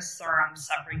status or I'm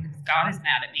suffering because God is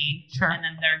mad at me. Sure. And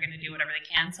then they're going to do whatever they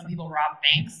can. Some people rob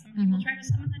banks. Some people try to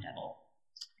summon the devil.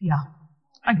 Yeah,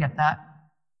 I get that.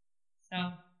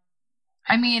 So,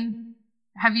 I mean,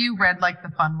 have you read, like, the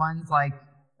fun ones? Like,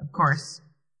 of course,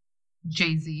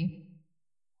 Jay-Z.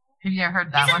 Have you ever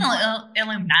heard that one? He's an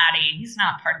Illuminati. He's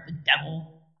not part of the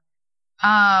devil.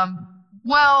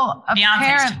 Well,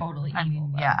 Beyonce's totally evil. I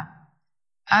mean, though. yeah.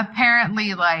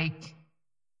 Apparently, like,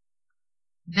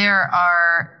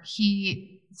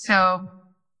 he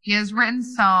has written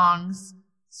songs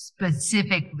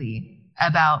specifically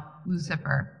about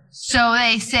Lucifer. So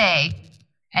they say,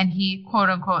 and he, quote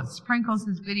unquote, sprinkles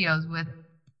his videos with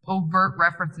overt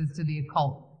references to the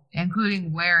occult,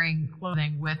 including wearing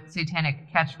clothing with satanic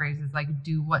catchphrases like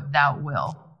 "do what thou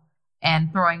will"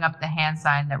 and throwing up the hand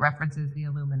sign that references the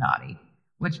Illuminati,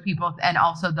 which people, and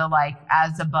also the, like,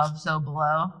 as above, so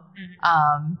below,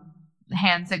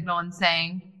 hand signal and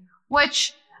saying,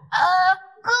 which,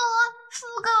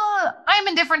 I'm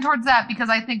indifferent towards that because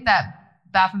I think that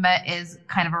Baphomet is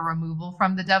kind of a removal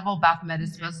from the devil. Baphomet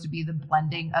is supposed to be the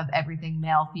blending of everything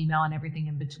male, female, and everything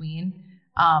in between.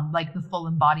 Like the full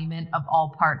embodiment of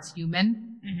all parts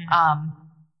human.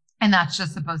 And that's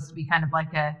just supposed to be kind of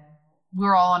like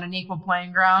we're all on an equal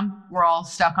playing ground. We're all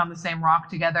stuck on the same rock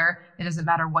together. It doesn't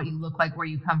matter what you look like, where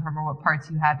you come from, or what parts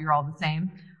you have. You're all the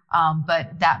same.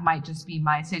 But that might just be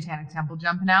my satanic temple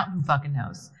jumping out. Who fucking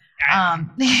knows?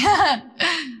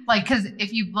 Like, because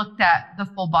if you've looked at the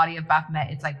full body of Baphomet,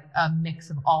 it's like a mix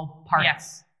of all parts.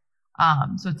 Yes.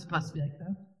 So it's supposed to be like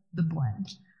the blend.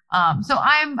 So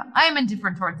I'm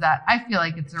indifferent towards that. I feel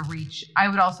like it's a reach. I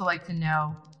would also like to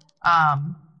know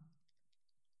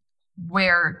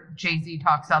where Jay-Z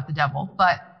talks about the devil,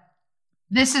 but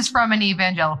this is from an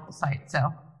evangelical site,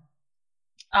 so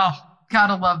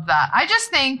gotta love that. I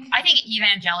think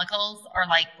evangelicals or,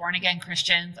 like, born again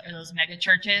Christians or those mega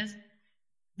churches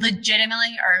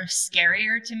legitimately are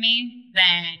scarier to me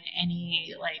than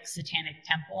any, like, satanic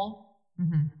temple,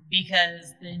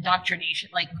 because the indoctrination,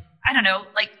 like, I don't know,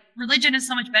 like, religion is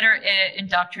so much better at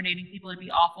indoctrinating people to be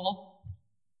awful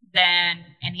than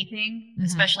anything,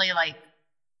 especially, like,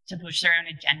 to push their own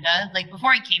agenda. Like,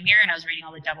 before I came here and I was reading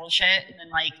all the devil shit, and then,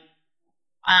 like,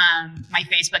 my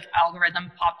Facebook algorithm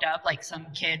popped up, like, some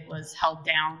kid was held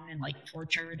down and, like,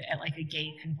 tortured at, like, a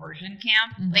gay conversion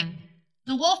camp. Like,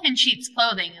 the wolf in sheep's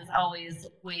clothing is always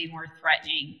way more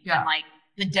threatening than, like,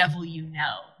 the devil you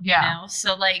know. You know?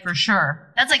 So, like, for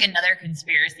sure. That's, like, another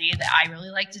conspiracy that I really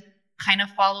like to kind of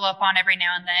follow up on every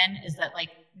now and then, is that,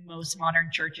 like, most modern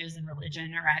churches and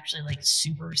religion are actually, like,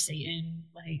 super Satan,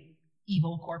 like,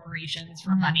 evil corporations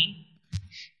for money.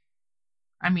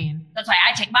 I mean, that's why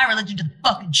I take my religion to the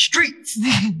fucking streets.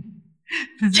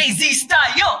 Jay-Z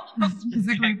style.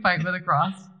 Physically fight with a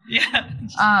cross. Yeah.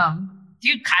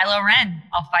 Dude, Kylo Ren.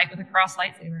 I'll fight with a cross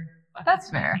lightsaber. That's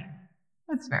fair.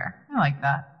 That's fair. I like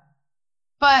that.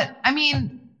 But I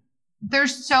mean,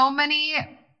 there's so many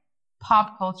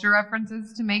pop culture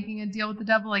references to making a deal with the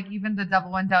devil. Like, even The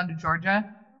Devil Went Down to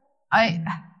Georgia. I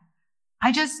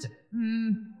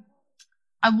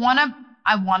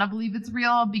I want to believe it's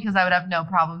real because I would have no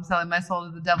problem selling my soul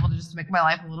to the devil just to make my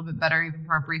life a little bit better, even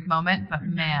for a brief moment. But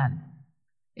man,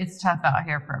 it's tough out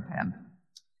here for a pimp.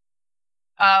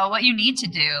 What you need to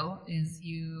do is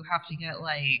you have to get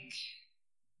like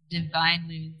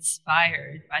divinely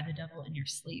inspired by the devil in your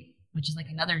sleep, which is like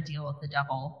another deal with the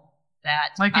devil that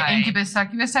like an incubus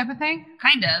succubus type of thing.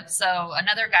 Kind of. So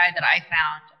another guy that I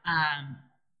found,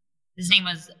 his name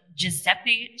was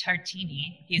Giuseppe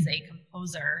Tartini. He's a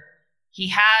composer. He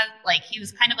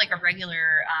was kind of like a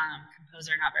regular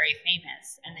composer, not very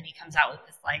famous, and then he comes out with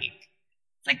this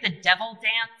it's like the devil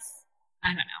dance. I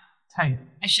don't know. Tight.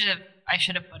 I should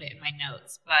have put it in my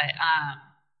notes, but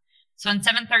so in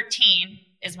 713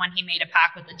 is when he made a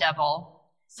pact with the devil.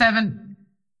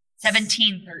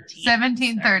 1713.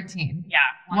 1713. Yeah.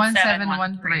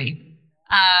 1713.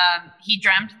 He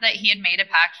dreamt that he had made a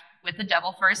pact with the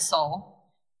devil for his soul,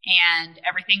 and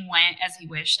everything went as he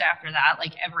wished after that,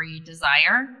 like every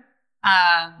desire.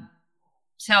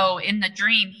 So in the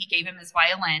dream, he gave him his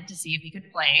violin to see if he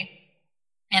could play,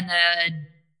 and the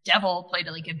devil played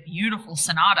like a beautiful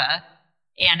sonata,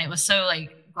 and it was so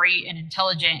like great and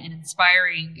intelligent and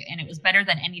inspiring, and it was better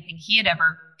than anything he had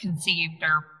ever conceived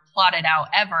or plotted out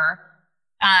ever.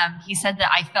 He said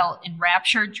that I felt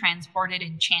enraptured, transported,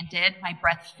 enchanted. My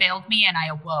breath failed me, and I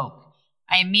awoke.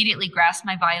 I immediately grasped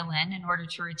my violin in order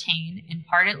to retain, in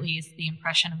part at least, the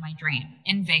impression of my dream.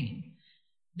 In vain.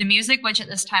 The music which at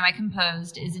this time I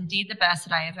composed is indeed the best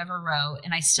that I have ever wrote,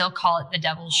 and I still call it the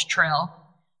devil's trill.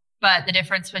 But the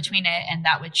difference between it and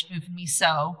that which moved me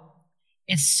so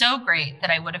is so great that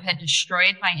I would have had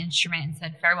destroyed my instrument and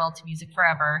said farewell to music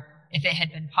forever if it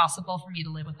had been possible for me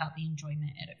to live without the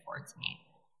enjoyment it affords me.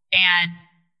 And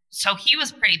so he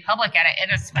was pretty public at it,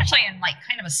 and especially in like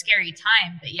kind of a scary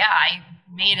time. But yeah, I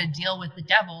made a deal with the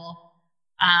devil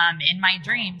in my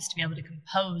dreams to be able to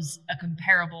compose a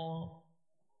comparable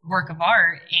work of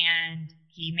art, and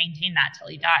he maintained that till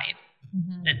he died.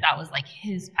 Mm-hmm. That was like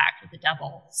his pact with the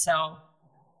devil. So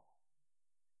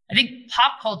I think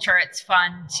pop culture, it's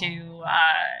fun to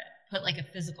put like a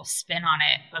physical spin on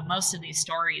it, but most of these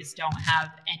stories don't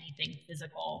have anything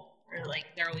physical, or like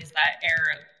they're always that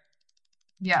air of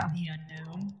the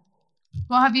unknown.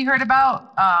 Well, have you heard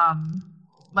about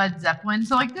Led Zeppelin?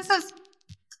 So like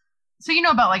so you know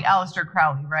about like Aleister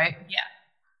Crowley, right? Yeah.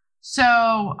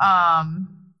 So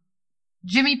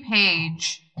Jimmy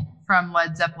Page from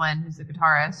Led Zeppelin, who's the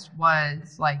guitarist,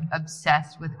 was like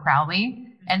obsessed with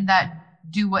Crowley, and that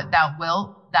 "do what thou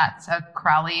wilt," that's a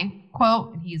Crowley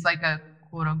quote, and he's like a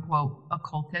quote unquote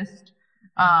occultist.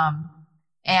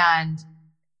 And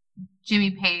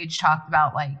Jimmy Page talked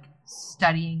about like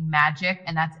studying magic,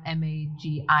 and that's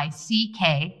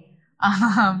magick.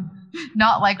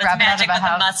 Not like that's rabbit magic out of a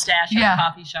house. With a mustache at a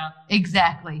coffee shop.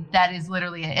 Exactly. That is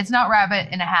literally it. It's not rabbit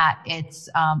in a hat. It's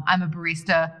I'm a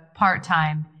barista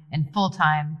part-time and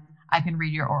full-time. I can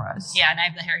read your auras. Yeah, and I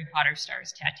have the Harry Potter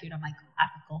stars tattooed on my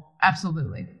clavicle.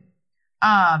 Absolutely.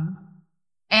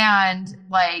 And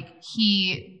like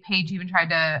Page even tried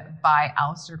to buy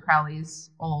Aleister Crowley's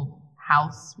old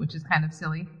house, which is kind of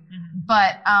silly. Mm-hmm.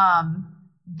 But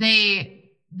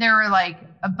there were like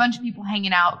a bunch of people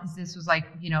hanging out, because this was like,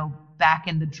 back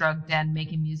in the drug den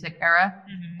making music era.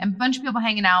 Mm-hmm. And a bunch of people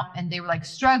hanging out, and they were like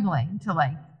struggling to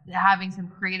like having some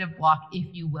creative block,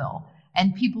 if you will.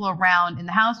 And people around in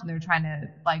the house, when they were trying to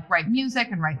like write music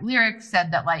and write lyrics,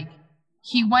 said that like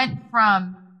he went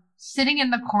from sitting in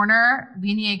the corner,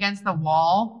 leaning against the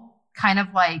wall, kind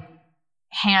of like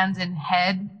hands in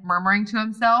head, murmuring to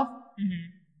himself, mm-hmm.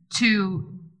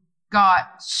 to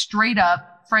got straight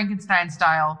up Frankenstein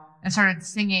style and started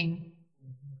singing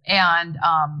and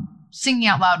singing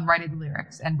out loud and writing the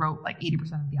lyrics, and wrote like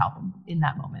 80% of the album in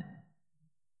that moment.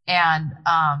 And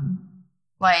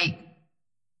like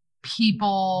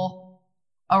people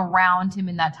around him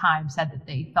in that time said that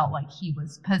they felt like he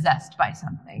was possessed by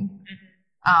something.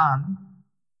 Mm-hmm.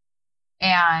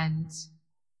 And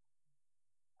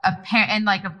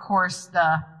like, of course,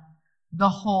 the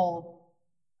whole,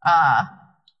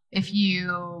 if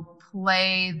you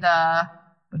play the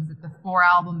 4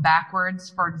 album backwards,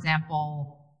 for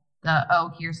example, the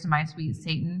 "Oh, Here's to My Sweet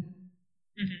Satan,"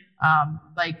 mm-hmm.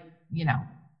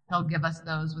 He'll give us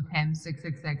those with him,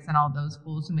 666, and all those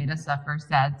fools who made us suffer,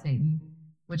 sad Satan,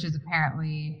 which is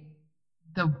apparently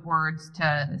the words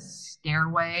to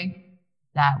Stairway,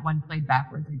 that when played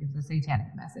backwards, it gives a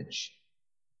satanic message.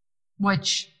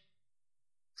 Which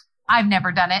I've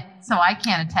never done it, so I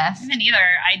can't attest. Me neither.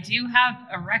 I do have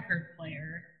a record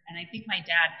player, and I think my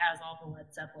dad has all the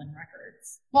Led Zeppelin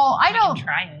records. Well, I don't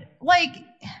try it. Like,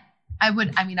 I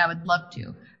would love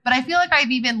to. But I feel like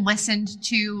I've even listened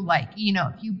to, like,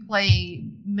 if you play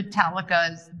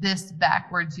Metallica's This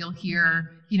Backwards, you'll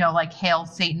hear, you know, like Hail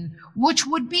Satan, which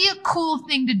would be a cool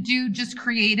thing to do just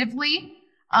creatively.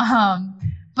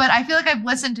 But I feel like I've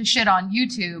listened to shit on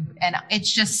YouTube and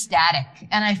it's just static.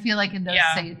 And I feel like in those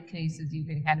cases, you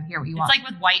can kind of hear what you want. It's like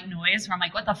with white noise where I'm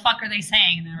like, what the fuck are they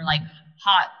saying? And they're like,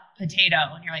 hot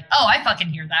potato. And you're like, oh, I fucking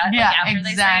hear that. Yeah, like after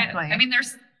exactly. They say it. I mean,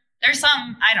 there's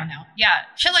some, I don't know. Yeah.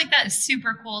 Shit like that is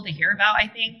super cool to hear about, I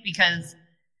think, because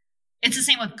it's the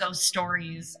same with ghost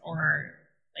stories or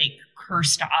like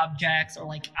cursed objects or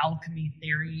like alchemy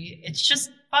theory. It's just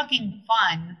fucking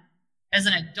fun as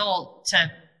an adult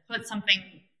to put something,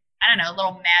 I don't know, a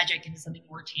little magic into something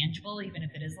more tangible, even if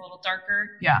it is a little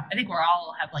darker. Yeah. I think we're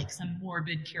all have like some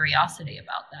morbid curiosity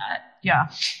about that.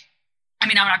 Yeah. I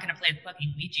mean, I'm not going to play the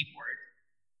fucking Ouija board.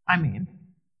 I mean,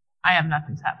 I have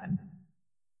nothing's happened.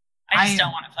 I just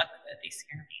don't want to fuck with it. They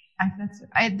scare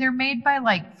me. They're made by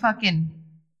like fucking,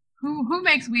 who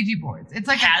makes Ouija boards? It's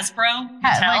like Hasbro?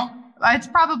 Mattel? It's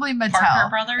probably Mattel. Parker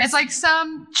Brothers? It's like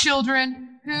some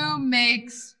children who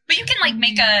makes. But you can like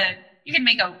make a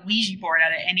Ouija board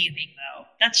out of anything though.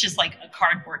 That's just like a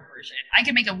cardboard version. I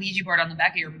can make a Ouija board on the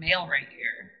back of your mail right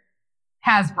here.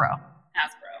 Hasbro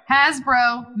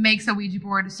makes a Ouija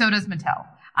board. So does Mattel.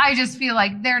 I just feel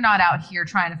like they're not out here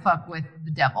trying to fuck with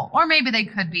the devil, or maybe they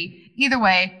could be. Either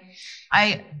way,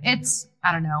 I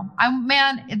don't know.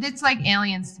 It's like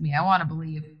aliens to me. I want to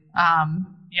believe.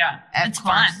 Yeah, it's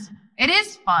fun. It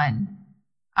is fun.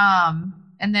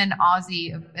 And then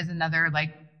Ozzy is another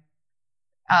like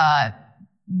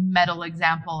metal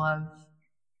example of.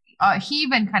 He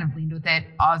even kind of leaned with it.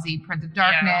 Ozzy, Prince of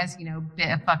Darkness. You know,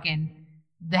 bit of fucking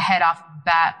the head off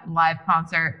bat live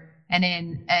concert. And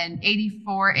in an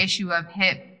 84 issue of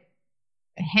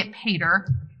Hip Hater,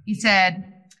 he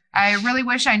said, I really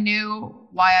wish I knew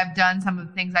why I've done some of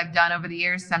the things I've done over the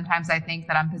years. Sometimes I think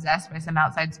that I'm possessed by some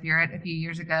outside spirit. A few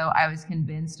years ago, I was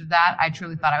convinced of that. I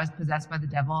truly thought I was possessed by the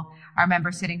devil. I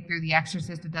remember sitting through The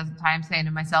Exorcist a dozen times saying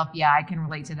to myself, yeah, I can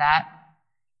relate to that.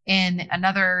 In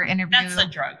another interview. That's the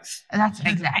drugs. That's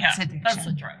exactly. Yeah, that's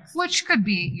the drugs. Which could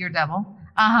be your devil.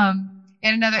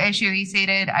 In another issue, he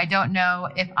stated, I don't know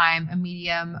if I'm a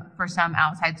medium for some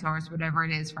outside source, whatever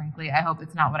it is, frankly. I hope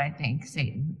it's not what I think,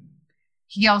 Satan.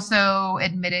 He also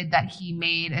admitted that he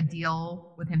made a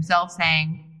deal with himself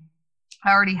saying,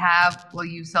 I already have, will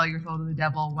you sell your soul to the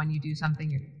devil when you do something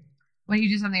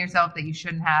yourself that you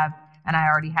shouldn't have, and I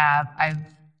already have.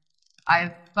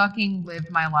 I've fucking lived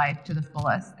my life to the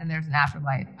fullest, and there's an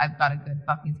afterlife. I've got a good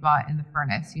fucking spot in the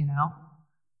furnace, you know?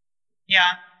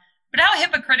 Yeah. But how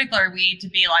hypocritical are we to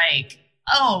be like,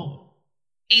 oh,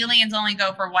 aliens only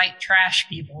go for white trash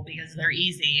people because they're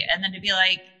easy. And then to be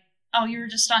like, oh, you're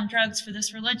just on drugs for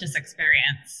this religious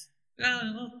experience.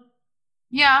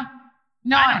 Yeah.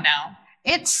 No, I don't know.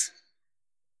 It's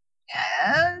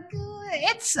I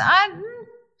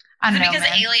don't know, because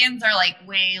man. aliens are like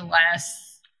way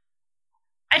less,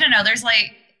 I don't know, there's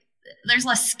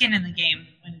less skin in the game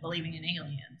when believing in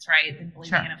aliens, right? Than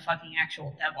believing in a fucking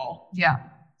actual devil. Yeah.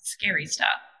 Scary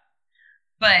stuff.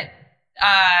 But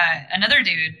another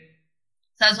dude,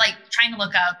 so I was like trying to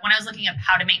look up when I was looking up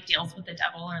how to make deals with the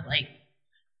devil, or like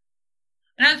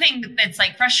another thing that's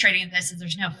like frustrating in this is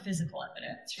there's no physical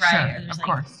evidence, right? Sure, of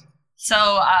course.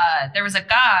 So there was a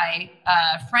guy,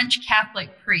 French Catholic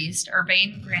priest,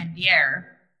 Urbain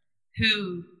Grandier,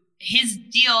 who his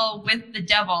deal with the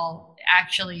devil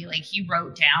actually, like, he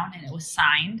wrote down and it was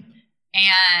signed.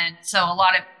 And so a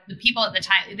lot of the people at the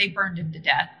time, they burned him to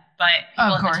death. But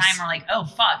people at the time were like, oh,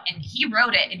 fuck. And he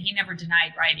wrote it and he never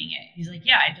denied writing it. He's like,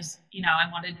 yeah, I just,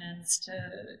 I wanted nuns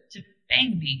to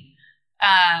bang me.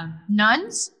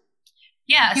 Nuns?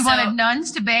 Yeah. He wanted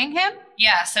nuns to bang him?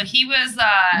 Yeah. So he was.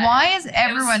 Why is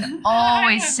everyone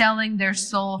always selling their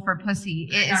soul for pussy?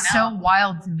 It is so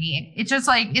wild to me. It's just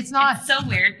like, it's not. It's so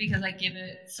weird because I give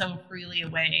it so freely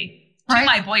away to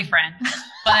my boyfriend.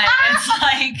 But it's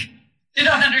like, you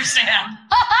don't understand.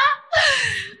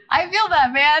 I feel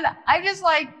that, man. I just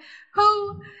like,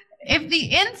 if the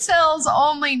incels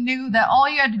only knew that all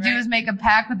you had to do is make a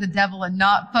pact with the devil and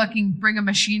not fucking bring a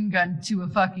machine gun to a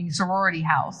fucking sorority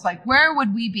house, like, where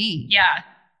would we be? Yeah.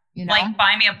 You know? Like,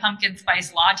 buy me a pumpkin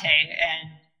spice latte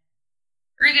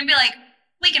or even be like,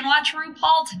 we can watch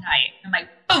RuPaul tonight. I'm like,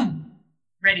 boom,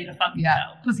 ready to fucking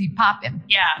go. Pussy popping.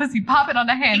 Yeah. Pussy popping on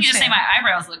the handstand. You can just say my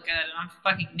eyebrows look good and I'm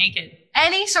fucking naked.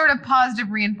 Any sort of positive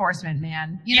reinforcement,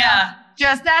 man. You know?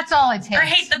 Just, that's all it takes. Or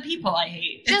hate the people I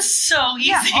hate. It's so easy.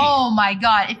 Yeah. Oh my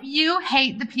God. If you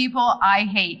hate the people I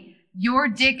hate, your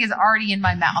dick is already in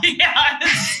my mouth. Yeah. You know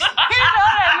what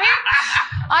I mean?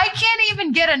 I can't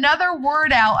even get another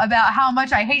word out about how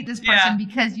much I hate this person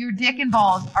because your dick and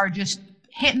balls are just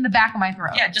hitting the back of my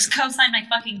throat. Yeah, just co-sign my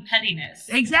fucking pettiness.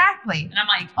 Exactly. And I'm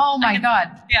like, Oh my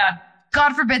God. Yeah.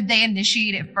 God forbid they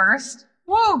initiate it first.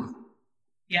 Woo.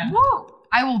 Yeah. Woo.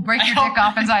 I will break your dick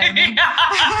off inside of me.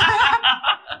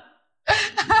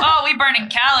 Oh, we burning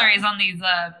calories on these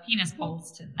penis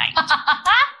poles tonight.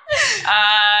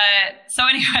 So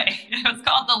anyway, it was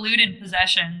called the Loudun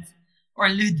Possessions, or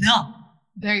Loudun.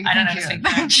 There you go. I don't know how to speak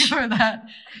Thank you for that.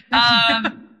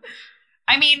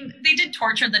 I mean, they did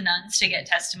torture the nuns to get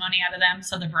testimony out of them,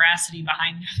 so the veracity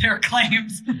behind their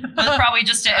claims was probably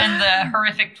just to end the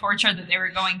horrific torture that they were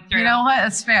going through. You know what?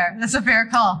 That's fair. That's a fair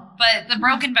call. But the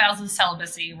broken vows of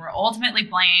celibacy were ultimately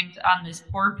blamed on this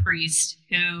poor priest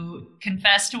who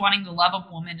confessed to wanting the love of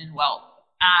woman and wealth.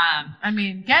 I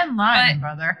mean, get in line,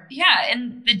 brother. Yeah,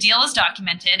 and the deal is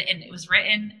documented, and it was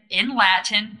written in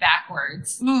Latin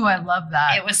backwards. Ooh, I love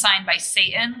that. It was signed by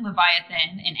Satan,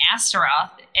 Leviathan, and Astaroth,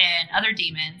 and other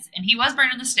demons, and he was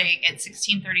burned at the stake at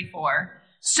 1634.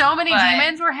 So many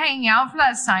demons were hanging out for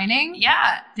that signing?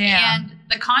 Yeah. Damn. And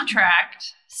the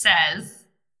contract says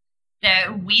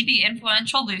that we, the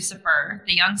influential Lucifer,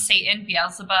 the young Satan,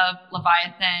 Beelzebub,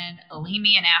 Leviathan,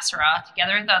 Elimi, and Astaroth,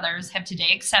 together with others, have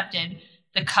today accepted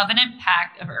the covenant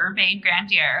pact of Urbain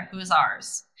Grandier, who is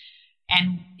ours.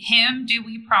 And him do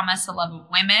we promise the love of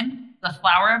women, the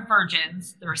flower of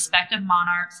virgins, the respect of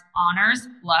monarchs, honors,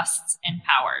 lusts, and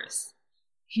powers.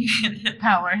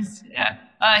 Powers. Yeah.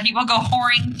 He will go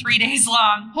whoring 3 days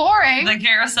long. Whoring? The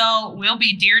carousel will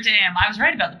be dear to him. I was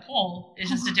right about the pole. It's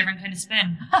just a different kind of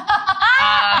spin.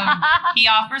 He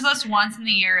offers us once in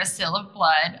the year a seal of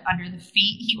blood. Under the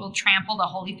feet, he will trample the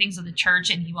holy things of the church,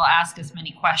 and he will ask us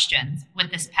many questions. With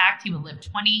this pact, he will live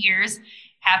 20 years,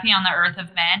 happy on the earth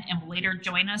of men, and will later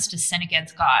join us to sin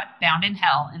against God, bound in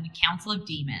hell in the council of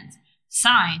demons.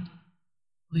 Signed,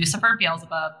 Lucifer,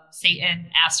 Beelzebub, Satan,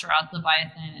 Astaroth,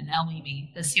 Leviathan, and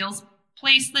Elimi. The seals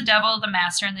place the devil, the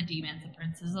master, and the demons, the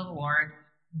princes of the Lord,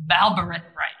 Balberith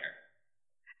Rider.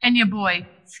 And your boy,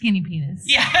 Skinny Penis.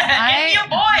 Yeah, and your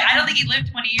boy. I don't think he lived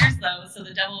 20 years, though, so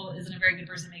the devil isn't a very good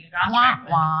person to make a contract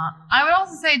with. I would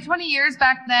also say 20 years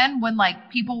back then when, like,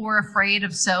 people were afraid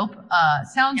of soap,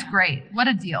 sounds great. What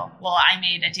a deal. Well, I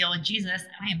made a deal with Jesus.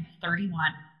 I am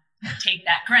 31. Take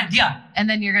that, Grandia. And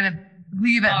then you're going to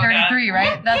leave at 33, God.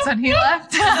 Right? That's when he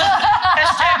left.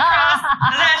 Hashtag cross.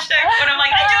 Hashtag, but I'm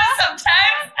like, I do it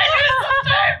sometimes.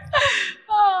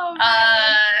 Oh,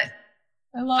 man.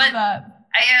 I love that.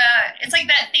 It's like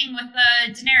that thing with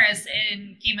Daenerys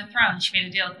in Game of Thrones. She made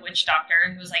a deal with the witch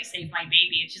doctor who was like, save my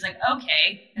baby. And she's like,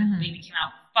 okay. And the baby came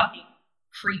out fucking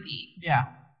creepy. Yeah.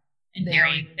 In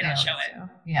theory, they don't show it.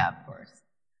 Yeah, of course.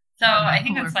 So I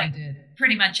think that's like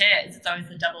pretty much it. It's always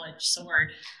the double-edged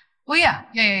sword. Well, yeah.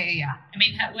 I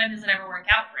mean, when does it ever work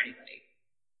out for anybody?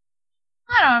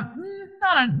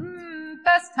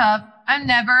 That's tough. I'm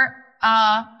never,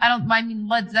 I mean,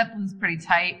 Led Zeppelin's pretty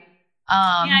tight. Yeah,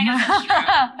 I guess that's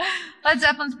true. Led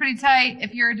Zeppelin's pretty tight.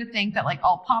 If you were to think that like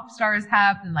all pop stars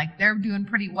have, then like they're doing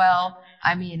pretty well.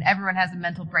 I mean, everyone has a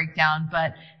mental breakdown,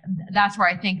 but that's where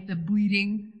I think the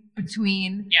bleeding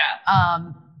between,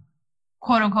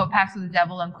 quote unquote pacts with the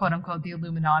devil and quote unquote the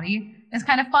Illuminati is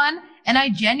kind of fun. And I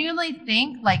genuinely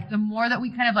think like the more that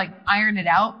we kind of like iron it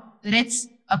out, that it's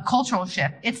a cultural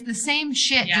shift. It's the same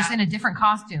shit, just in a different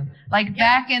costume. Like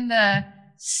back in the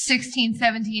 16,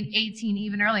 17, 18,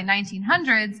 even early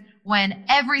 1900s, when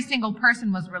every single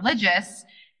person was religious,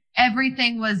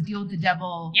 everything was deal with the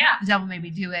devil. Yeah. The devil made me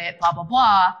do it, blah, blah,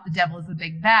 blah. The devil is the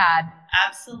big bad.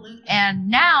 Absolutely. And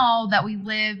now that we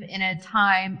live in a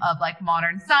time of like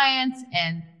modern science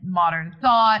and modern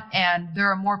thought, and there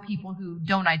are more people who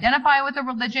don't identify with a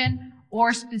religion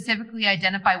or specifically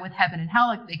identify with heaven and hell,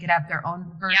 like they could have their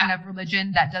own version of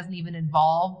religion that doesn't even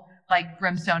involve like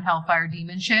brimstone, hellfire,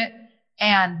 demon shit.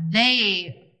 And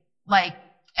they like,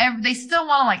 they still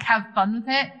want to like have fun with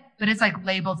it, but it's like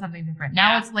labeled something different.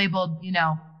 Now it's labeled, you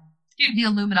know, the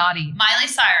Illuminati. Miley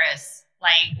Cyrus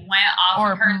like went off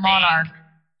or of her Monarch. thing.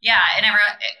 Yeah, and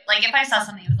like if I saw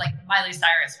something that was like Miley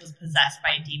Cyrus was possessed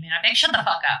by a demon, I'd be like, shut the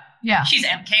fuck up. Yeah. She's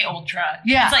MK Ultra.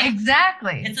 Yeah, it's like,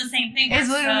 exactly. It's the same thing. It's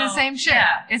literally the same shit.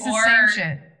 Yeah. It's the same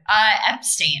shit.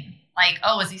 Epstein. Like,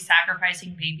 oh, was he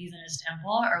sacrificing babies in his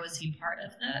temple, or was he part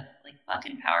of the like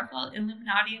fucking powerful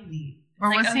Illuminati elite?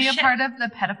 Or was he a part of the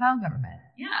pedophile government?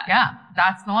 Yeah. Yeah,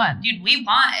 that's the one. Dude,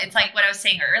 it's like what I was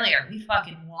saying earlier. We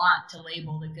fucking want to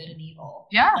label the good and evil.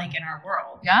 Yeah. Like in our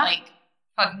world. Yeah. Like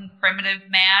fucking primitive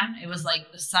man. It was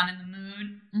like the sun and the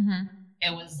moon. Mm-hmm.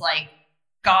 It was like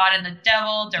God and the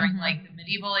devil during like the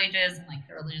medieval ages and like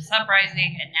the religious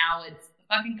uprising. And now it's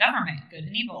the fucking government, good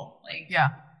and evil. Like, yeah.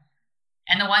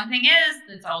 And the one thing is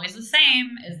that's always the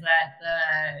same is that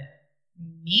the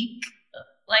meek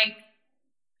like,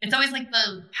 it's always like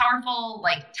the powerful,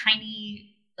 like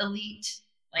tiny elite,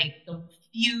 like the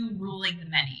few ruling the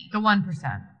many. The 1%.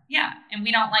 Yeah. And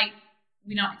we don't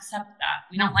accept that.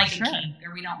 We don't like a king,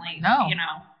 or we don't like, you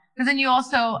know. Because then you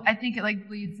also, I think it like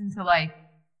bleeds into like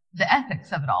the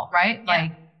ethics of it all, right? Yeah.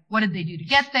 Like, what did they do to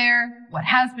get there? What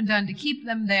has been done to keep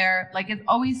them there? Like, it's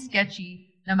always sketchy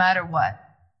no matter what.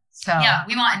 So yeah,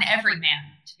 we want an everyman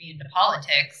to be into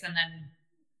politics. And then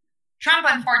Trump,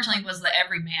 unfortunately, was the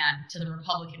everyman to the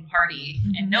Republican Party,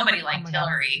 and nobody liked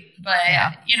Hillary. But,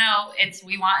 you know,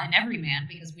 we want an everyman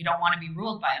because we don't want to be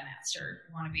ruled by a master.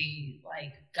 We want to be,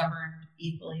 like, governed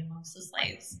equally amongst the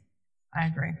slaves. I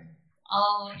agree.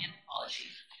 All anthropology.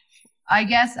 I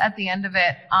guess at the end of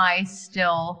it, I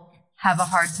still have a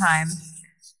hard time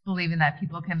believing that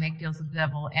people can make deals with the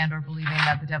devil and or believing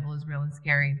that the devil is real and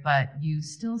scary, but you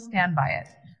still stand by it.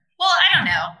 Well, I don't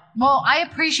know. Well, I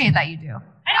appreciate that you do.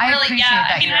 I don't really, appreciate yeah.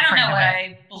 that I mean, you're I don't afraid know of what it.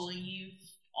 I believe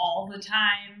all the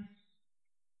time,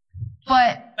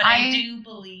 But I do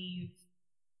believe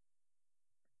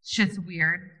shit's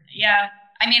weird. Yeah.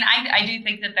 I mean, I do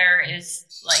think that there is,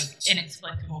 like,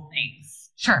 inexplicable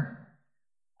things. Sure.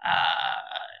 I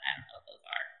don't know what those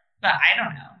are. But I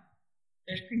don't know.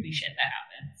 There's creepy shit that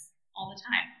happens all the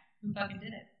time. Who fucking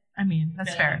did it? I mean,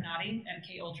 that's fair. Naughty,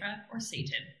 MK Ultra, or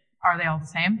Satan? Are they all the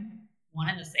same? One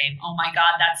and the same. Oh my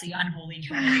god, that's the unholy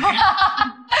trinity.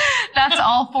 That's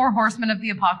all 4 horsemen of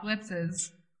the apocalypse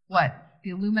is what?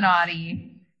 The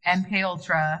Illuminati, MK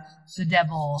Ultra, the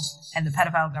devil, and the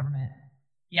pedophile government.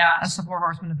 Yeah. That's the 4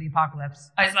 horsemen of the apocalypse.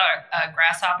 I saw a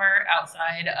grasshopper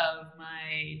outside of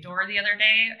my door the other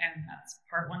day, and that's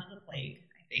part 1 of the plague,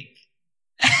 I think.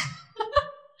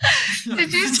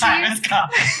 Did you see? I know,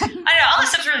 all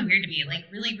this stuff's really weird to me. Like,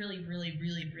 really, really, really,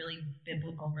 really, really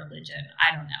biblical religion.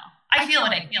 I don't know. I feel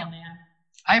what I feel, man.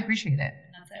 I appreciate it.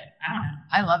 That's it. I don't know.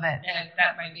 I love it.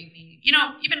 That might make me, you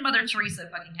know, even Mother Teresa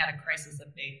fucking had a crisis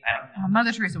of faith. I don't know.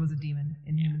 Mother Teresa was a demon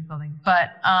in human clothing. But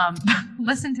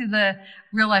listen to the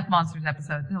Real Life Monsters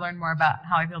episode to learn more about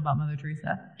how I feel about Mother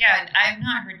Teresa. Yeah, I've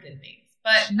not heard good things.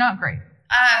 But she's not great.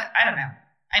 I don't know.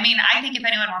 I mean, I think if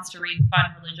anyone wants to read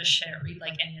fun religious shit, read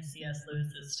like any of C.S.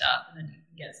 Lewis's stuff, and then you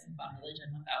can get some fun religion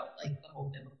without like the whole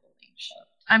biblical thing shit.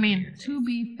 I mean, to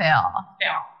be fair,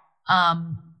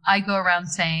 I go around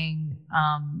saying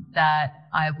that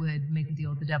I would make a deal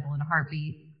with the devil in a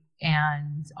heartbeat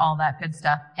and all that good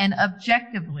stuff. And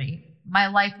objectively, my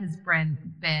life has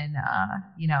been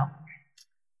you know,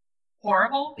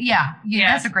 horrible. Yeah,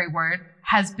 that's a great word.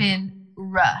 Has been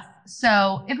rough.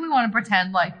 So if we want to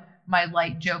pretend like my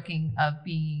light joking of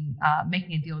being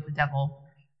making a deal with the devil,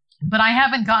 but I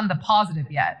haven't gotten the positive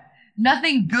yet.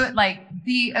 Nothing good, like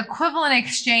the equivalent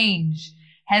exchange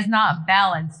has not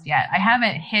balanced yet. I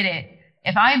haven't hit it.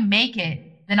 If I make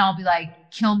it, then I'll be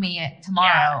like, kill me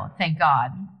tomorrow. Yeah. Thank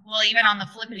God. Well, even on the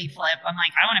flippity flip, I'm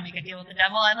like, I want to make a deal with the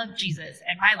devil. I love Jesus,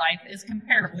 and my life is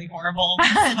comparably horrible.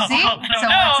 See? So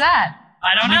what's that?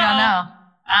 I don't know. We don't know.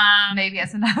 Maybe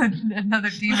it's another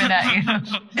demon at you.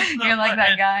 You're like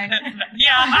that guy.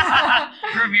 Yeah.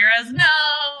 Ramirez, no.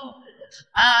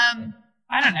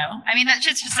 I don't know. I mean, that's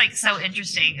just like so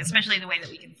interesting, especially the way that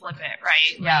we can flip it,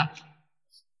 right? Yeah.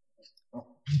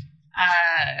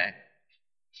 I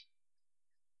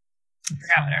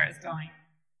forgot where I was going.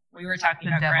 We were talking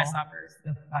about grasshoppers.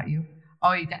 About you.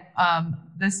 Oh, yeah.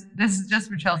 This is just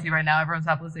for Chelsea right now. Everyone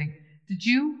stop listening. Did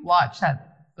you watch that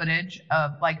footage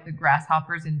of like the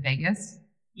grasshoppers in Vegas?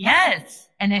 Yes.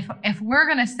 And if we're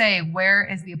gonna say where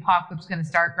is the apocalypse gonna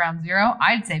start, ground zero,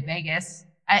 I'd say Vegas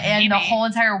and the whole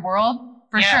entire world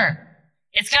for sure.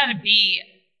 It's got to be,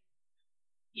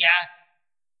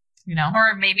 you know,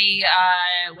 or maybe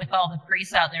with all the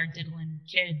priests out there diddling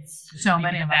kids. So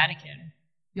many of the Vatican.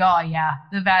 Oh yeah,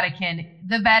 the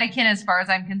Vatican, as far as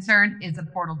I'm concerned, is a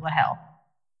portal to hell.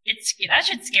 That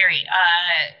shit's scary.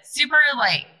 Super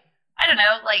like. I don't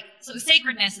know, like, so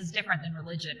sacredness is different than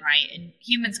religion, right? And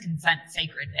humans consent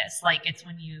sacredness. Like, it's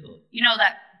when you know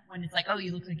that when it's like, oh,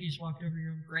 you look like you just walked over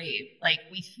your own grave. Like,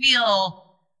 we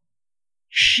feel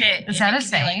shit. Is that a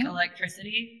saying? Like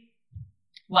electricity.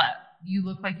 What? You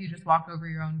look like you just walked over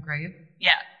your own grave?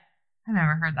 Yeah. I've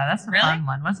never heard that. That's a fun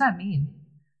one. What's that mean?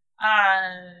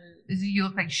 Is it you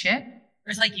look like shit? Or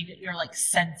it's like you're like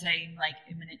sensing like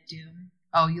imminent doom.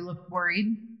 Oh, you look worried?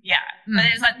 Yeah. But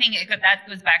there's that thing, that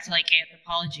goes back to like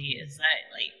anthropology, is that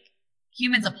like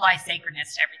humans apply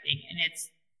sacredness to everything. And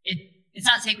it's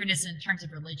not sacredness in terms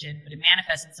of religion, but it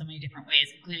manifests in so many different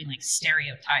ways, including like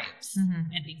stereotypes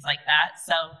and things like that.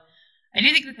 So I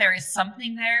do think that there is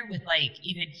something there with like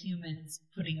even humans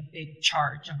putting a big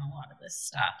charge on a lot of this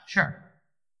stuff. Sure.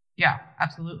 Yeah,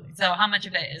 absolutely. So how much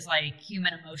of it is like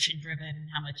human emotion driven and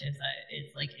how much is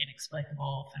like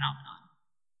inexplicable phenomenon?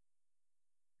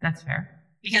 That's fair.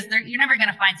 Because you're never going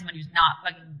to find someone who's not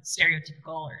fucking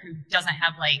stereotypical or who doesn't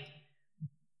have like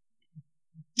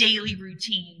daily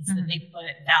routines that they put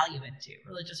value into,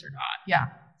 religious or not. Yeah.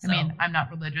 So, I mean, I'm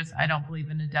not religious. I don't believe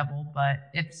in a devil, but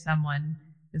if someone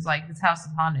is like, this house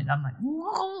is haunted, I'm like,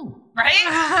 whoa.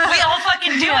 right? We all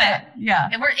fucking do it. Yeah.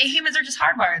 And humans are just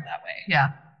hardwired that way.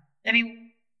 Yeah. I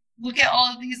mean, look at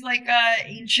all of these like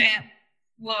ancient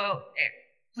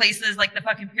places like the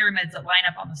fucking pyramids that line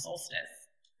up on the solstice.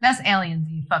 That's aliens,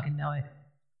 you fucking know it.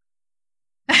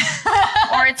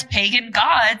 Or it's pagan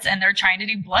gods and they're trying to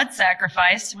do blood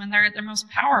sacrifice when they're at their most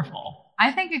powerful.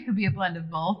 I think it could be a blend of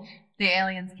both. The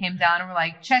aliens came down and were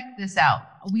like, check this out.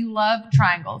 We love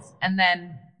triangles. And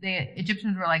then the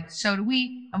Egyptians were like, so do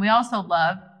we. And we also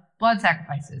love blood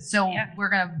sacrifices. So we're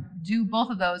going to do both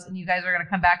of those and you guys are going to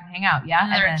come back and hang out. Yeah.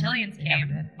 And the reptilians came.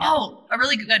 Yeah. Oh, a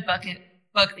really good book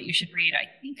that you should read. I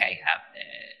think I have it.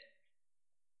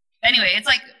 Anyway, it's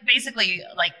like basically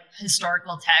like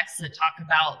historical texts that talk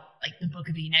about like the Book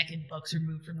of Enoch and books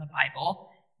removed from the Bible.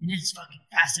 And it's fucking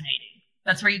fascinating.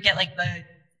 That's where you get like the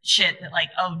shit that like,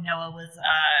 oh, Noah was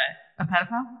a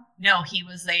pedophile? No, he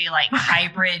was a like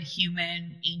hybrid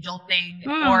human angel thing,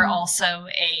 or also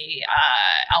a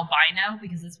albino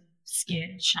because his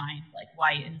skin shined like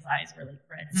white and his eyes were like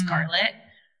red scarlet.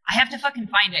 I have to fucking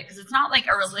find it because it's not like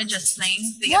a religious thing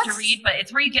that you have to read, but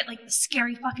it's where you get like the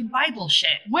scary fucking Bible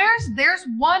shit. There's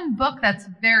one book that's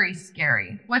very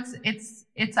scary.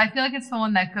 It's I feel like it's the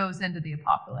one that goes into the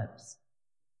apocalypse.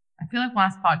 I feel like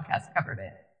last podcast covered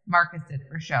it. Marcus did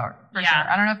for sure.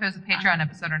 I don't know if it was a Patreon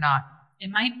episode or not. It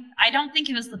might. I don't think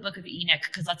it was the Book of Enoch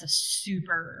because that's a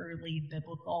super early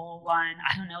biblical one.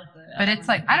 I don't know what the. But it's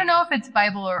like I don't know if it's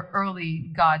Bible or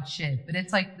early God shit, but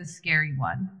it's like the scary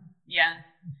one. Yeah,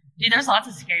 dude. There's lots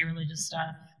of scary religious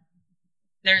stuff.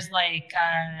 There's like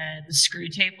the Screw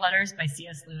Tape Letters by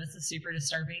C.S. Lewis is super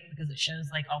disturbing because it shows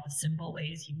like all the simple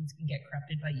ways humans can get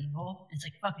corrupted by evil. It's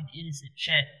like fucking innocent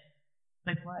shit.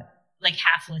 Like what? Like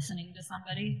half listening to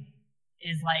somebody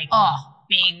is like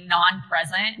being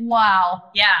non-present. Wow.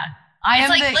 Yeah. I am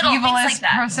like the evilest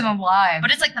person alive.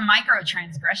 But it's like the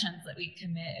micro-transgressions that we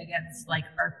commit against like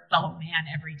our fellow man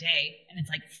every day. And it's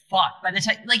like, fuck. By the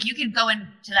time, like you can go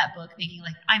into that book thinking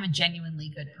like, I'm a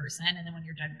genuinely good person. And then when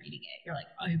you're done reading it, you're like,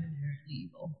 I'm inherently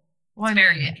evil. It's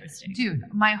very interesting. Dude,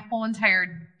 my whole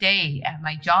entire day at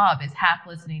my job is half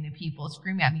listening to people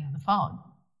screaming at me on the phone.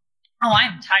 Oh,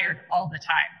 I'm tired all the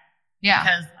time. Yeah.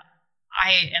 Because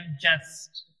I am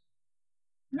just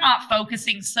not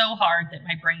focusing so hard that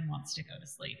my brain wants to go to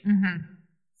sleep. Mm-hmm.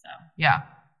 So. Yeah.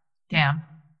 Damn.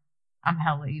 I'm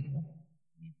hella evil.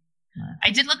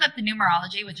 I did look up the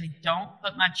numerology, which I don't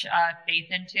put much faith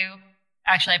into.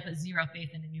 Actually, I put zero faith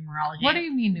into numerology. What do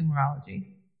you mean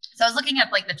numerology? So I was looking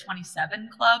up like the 27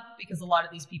 Club because a lot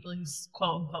of these people who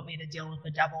quote unquote made a deal with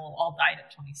the devil all died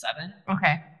at 27.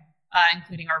 Okay.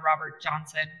 Including our Robert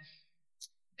Johnson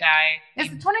guy. Is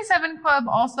the 27 Club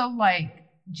also like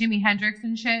Jimi Hendrix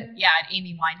and shit? Yeah, at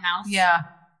Amy Winehouse. Yeah.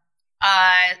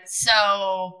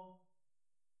 So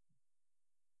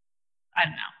I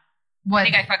don't know. I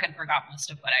think I fucking forgot most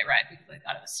of what I read because I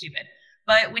thought it was stupid.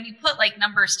 But when you put like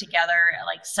numbers together,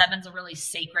 like 7's a really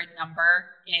sacred number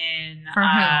in for who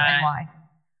and why?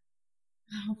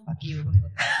 Oh fuck you! Let me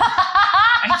look at it.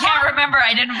 I can't remember.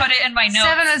 I didn't put it in my notes.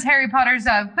 7 was Harry Potter's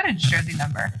Quidditch jersey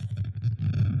number.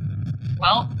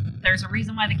 Well, there's a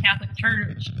reason why the Catholic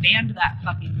Church banned that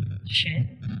fucking shit.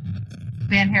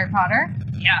 Banned Harry Potter?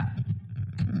 Yeah.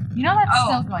 You know that's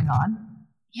still going on.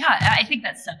 Yeah, I think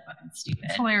that's so fucking stupid.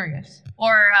 It's hilarious.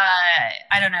 Or,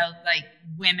 I don't know, like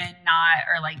women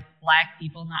or like black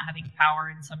people not having power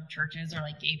in some churches or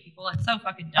like gay people. It's so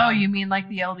fucking dumb. Oh, you mean like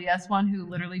the LDS one who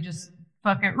literally just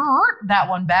fucking that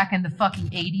one back in the fucking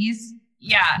 80s?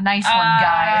 Yeah. Nice one,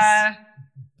 guys.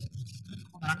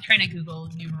 Hold on, I'm trying to Google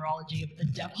numerology of the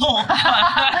devil.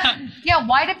 Yeah,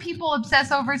 why do people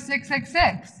obsess over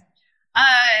 666?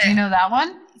 Do you know that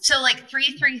one? So like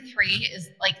 333 is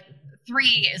like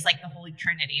 3 is like the Holy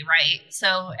Trinity, right?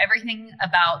 So everything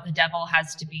about the devil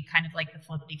has to be kind of like the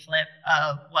flippity flip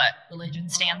of what religion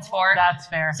stands for. That's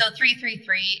fair. So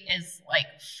 333 is like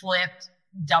flipped,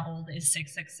 doubled is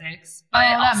 666. But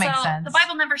that makes sense. The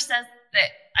Bible never says that.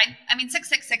 I mean,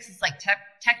 666 is like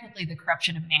technically the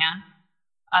corruption of man.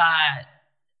 I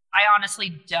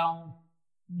honestly don't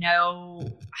know.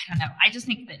 I don't know. I just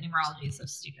think that numerology is so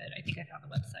stupid. I think I found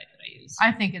the website that I use.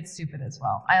 I think it's stupid as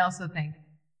well. I also think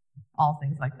all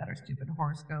things like that are stupid.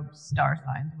 Horoscopes, star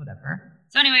signs, whatever.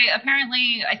 So anyway,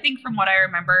 apparently, I think from what I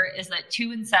remember is that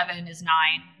 2 and 7 is 9,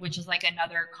 which is like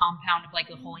another compound of like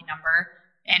a holy number.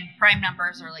 And prime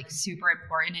numbers are like super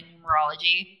important in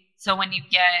numerology. So when you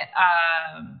get,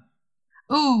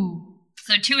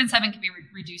 so 2 and 7 can be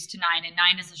reduced to 9, and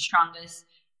 9 is the strongest.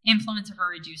 Influence of a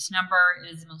reduced number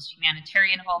is the most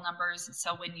humanitarian of all numbers.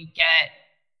 So when you get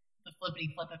the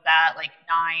flippity flip of that, like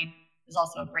 9 is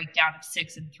also a breakdown of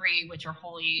 6 and 3, which are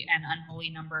holy and unholy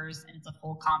numbers, and it's a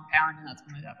full compound, and that's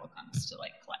when the devil comes to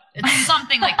like collect. It's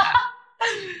something like that.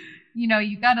 You know,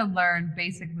 you got to learn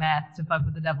basic math to fuck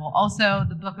with the devil. Also,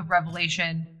 the book of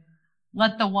Revelation,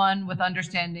 let the one with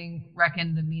understanding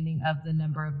reckon the meaning of the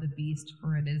number of the beast,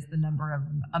 for it is the number of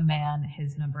a man.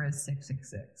 His number is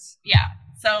 666. Yeah.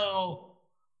 So,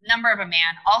 number of a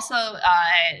man. Also,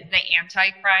 the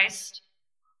Antichrist.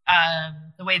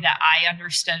 The way that I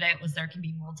understood it was there can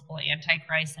be multiple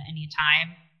antichrists at any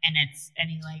time, and it's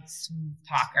any like smooth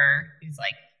talker who's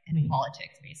like in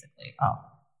politics, basically. Oh,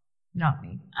 not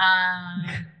me.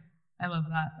 I love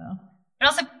that though. But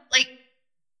also, like,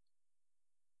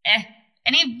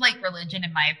 any like religion,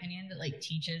 in my opinion, that like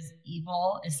teaches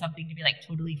evil is something to be like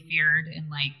totally feared and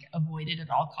like avoided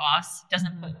at all costs.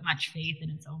 Doesn't put much faith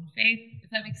in its own faith, if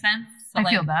that makes sense. So, I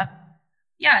like, feel that.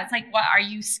 Yeah, it's like, what are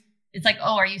you? It's like,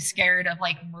 oh, are you scared of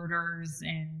like murders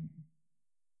in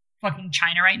fucking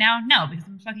China right now? No, because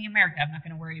I'm fucking America. I'm not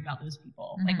going to worry about those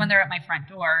people. Like when they're at my front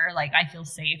door, like I feel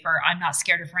safe, or I'm not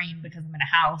scared of rain because I'm in a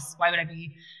house. Why would I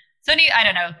be? So I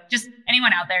don't know. Just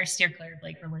anyone out there, steer clear of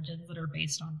like religions that are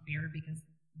based on fear, because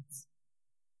it's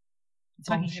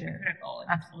fucking hypocritical.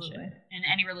 Absolutely. Bullshit. And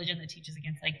any religion that teaches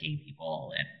against like gay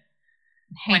people and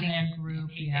Hating women a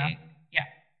group, and yeah. Yeah.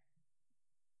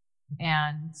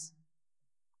 And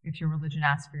if your religion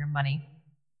asks for your money,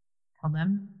 tell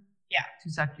them to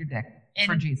suck your dick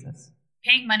for Jesus.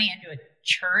 Paying money into a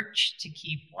church to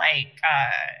keep like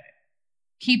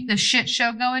keep the shit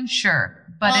show going, sure.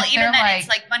 But well, if even they're then, like, it's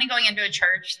like money going into a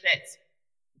church that's,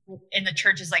 and the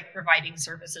church is like providing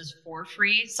services for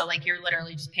free. So like you're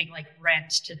literally just paying like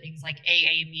rent to things like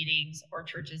AA meetings or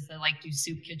churches that like do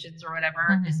soup kitchens or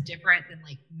whatever is different than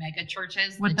like mega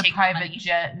churches with that the take private money.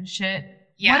 jet and shit.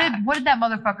 Yeah. What did that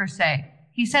motherfucker say?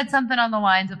 He said something on the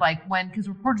lines of like, because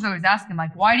reporters always ask him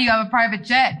like, why do you have a private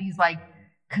jet? And he's like,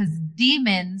 because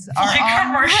demons are Like on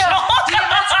commercial.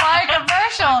 demons fly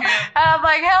commercial. And I'm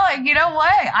like, hell, you know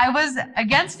what? I was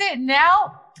against it.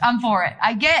 Now I'm for it.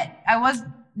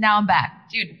 Now I'm back.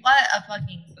 Dude, what a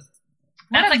fucking,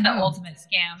 that's like the ultimate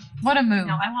scam. What a move.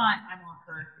 No, I want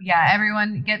her. Yeah,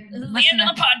 everyone get, This is the end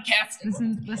of the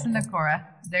podcast. Listen to Cora.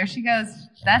 There she goes.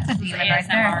 That's a demon right ASMR.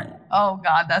 there. Oh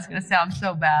God, that's going to sound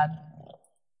so bad.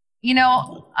 You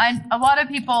know, a lot of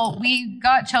people, we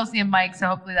got Chelsea and Mike, so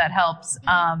hopefully that helps.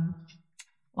 A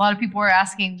lot of people were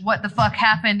asking what the fuck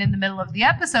happened in the middle of the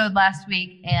episode last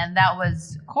week, and that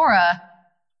was Cora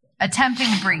attempting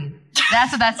to breathe.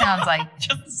 That's what that sounds like.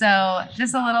 So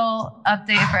just a little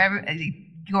update for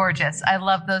everybody. Gorgeous. I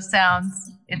love those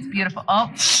sounds. It's beautiful. Oh,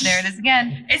 there it is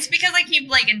again. It's because I keep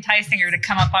like enticing her to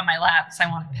come up on my lap because I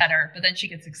want to pet her, but then she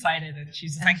gets excited and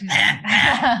she's just like,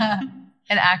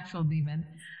 an actual demon.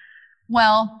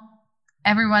 Well,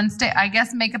 everyone I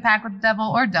guess make a pact with the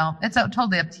devil or don't. It's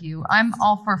totally up to you. I'm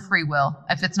all for free will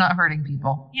if it's not hurting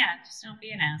people. yeah, just don't be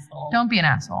an asshole. Don't be an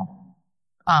asshole.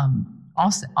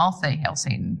 I'll say Hail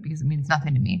Satan because it means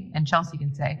nothing to me. And Chelsea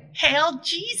can say, Hail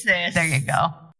Jesus. there you go.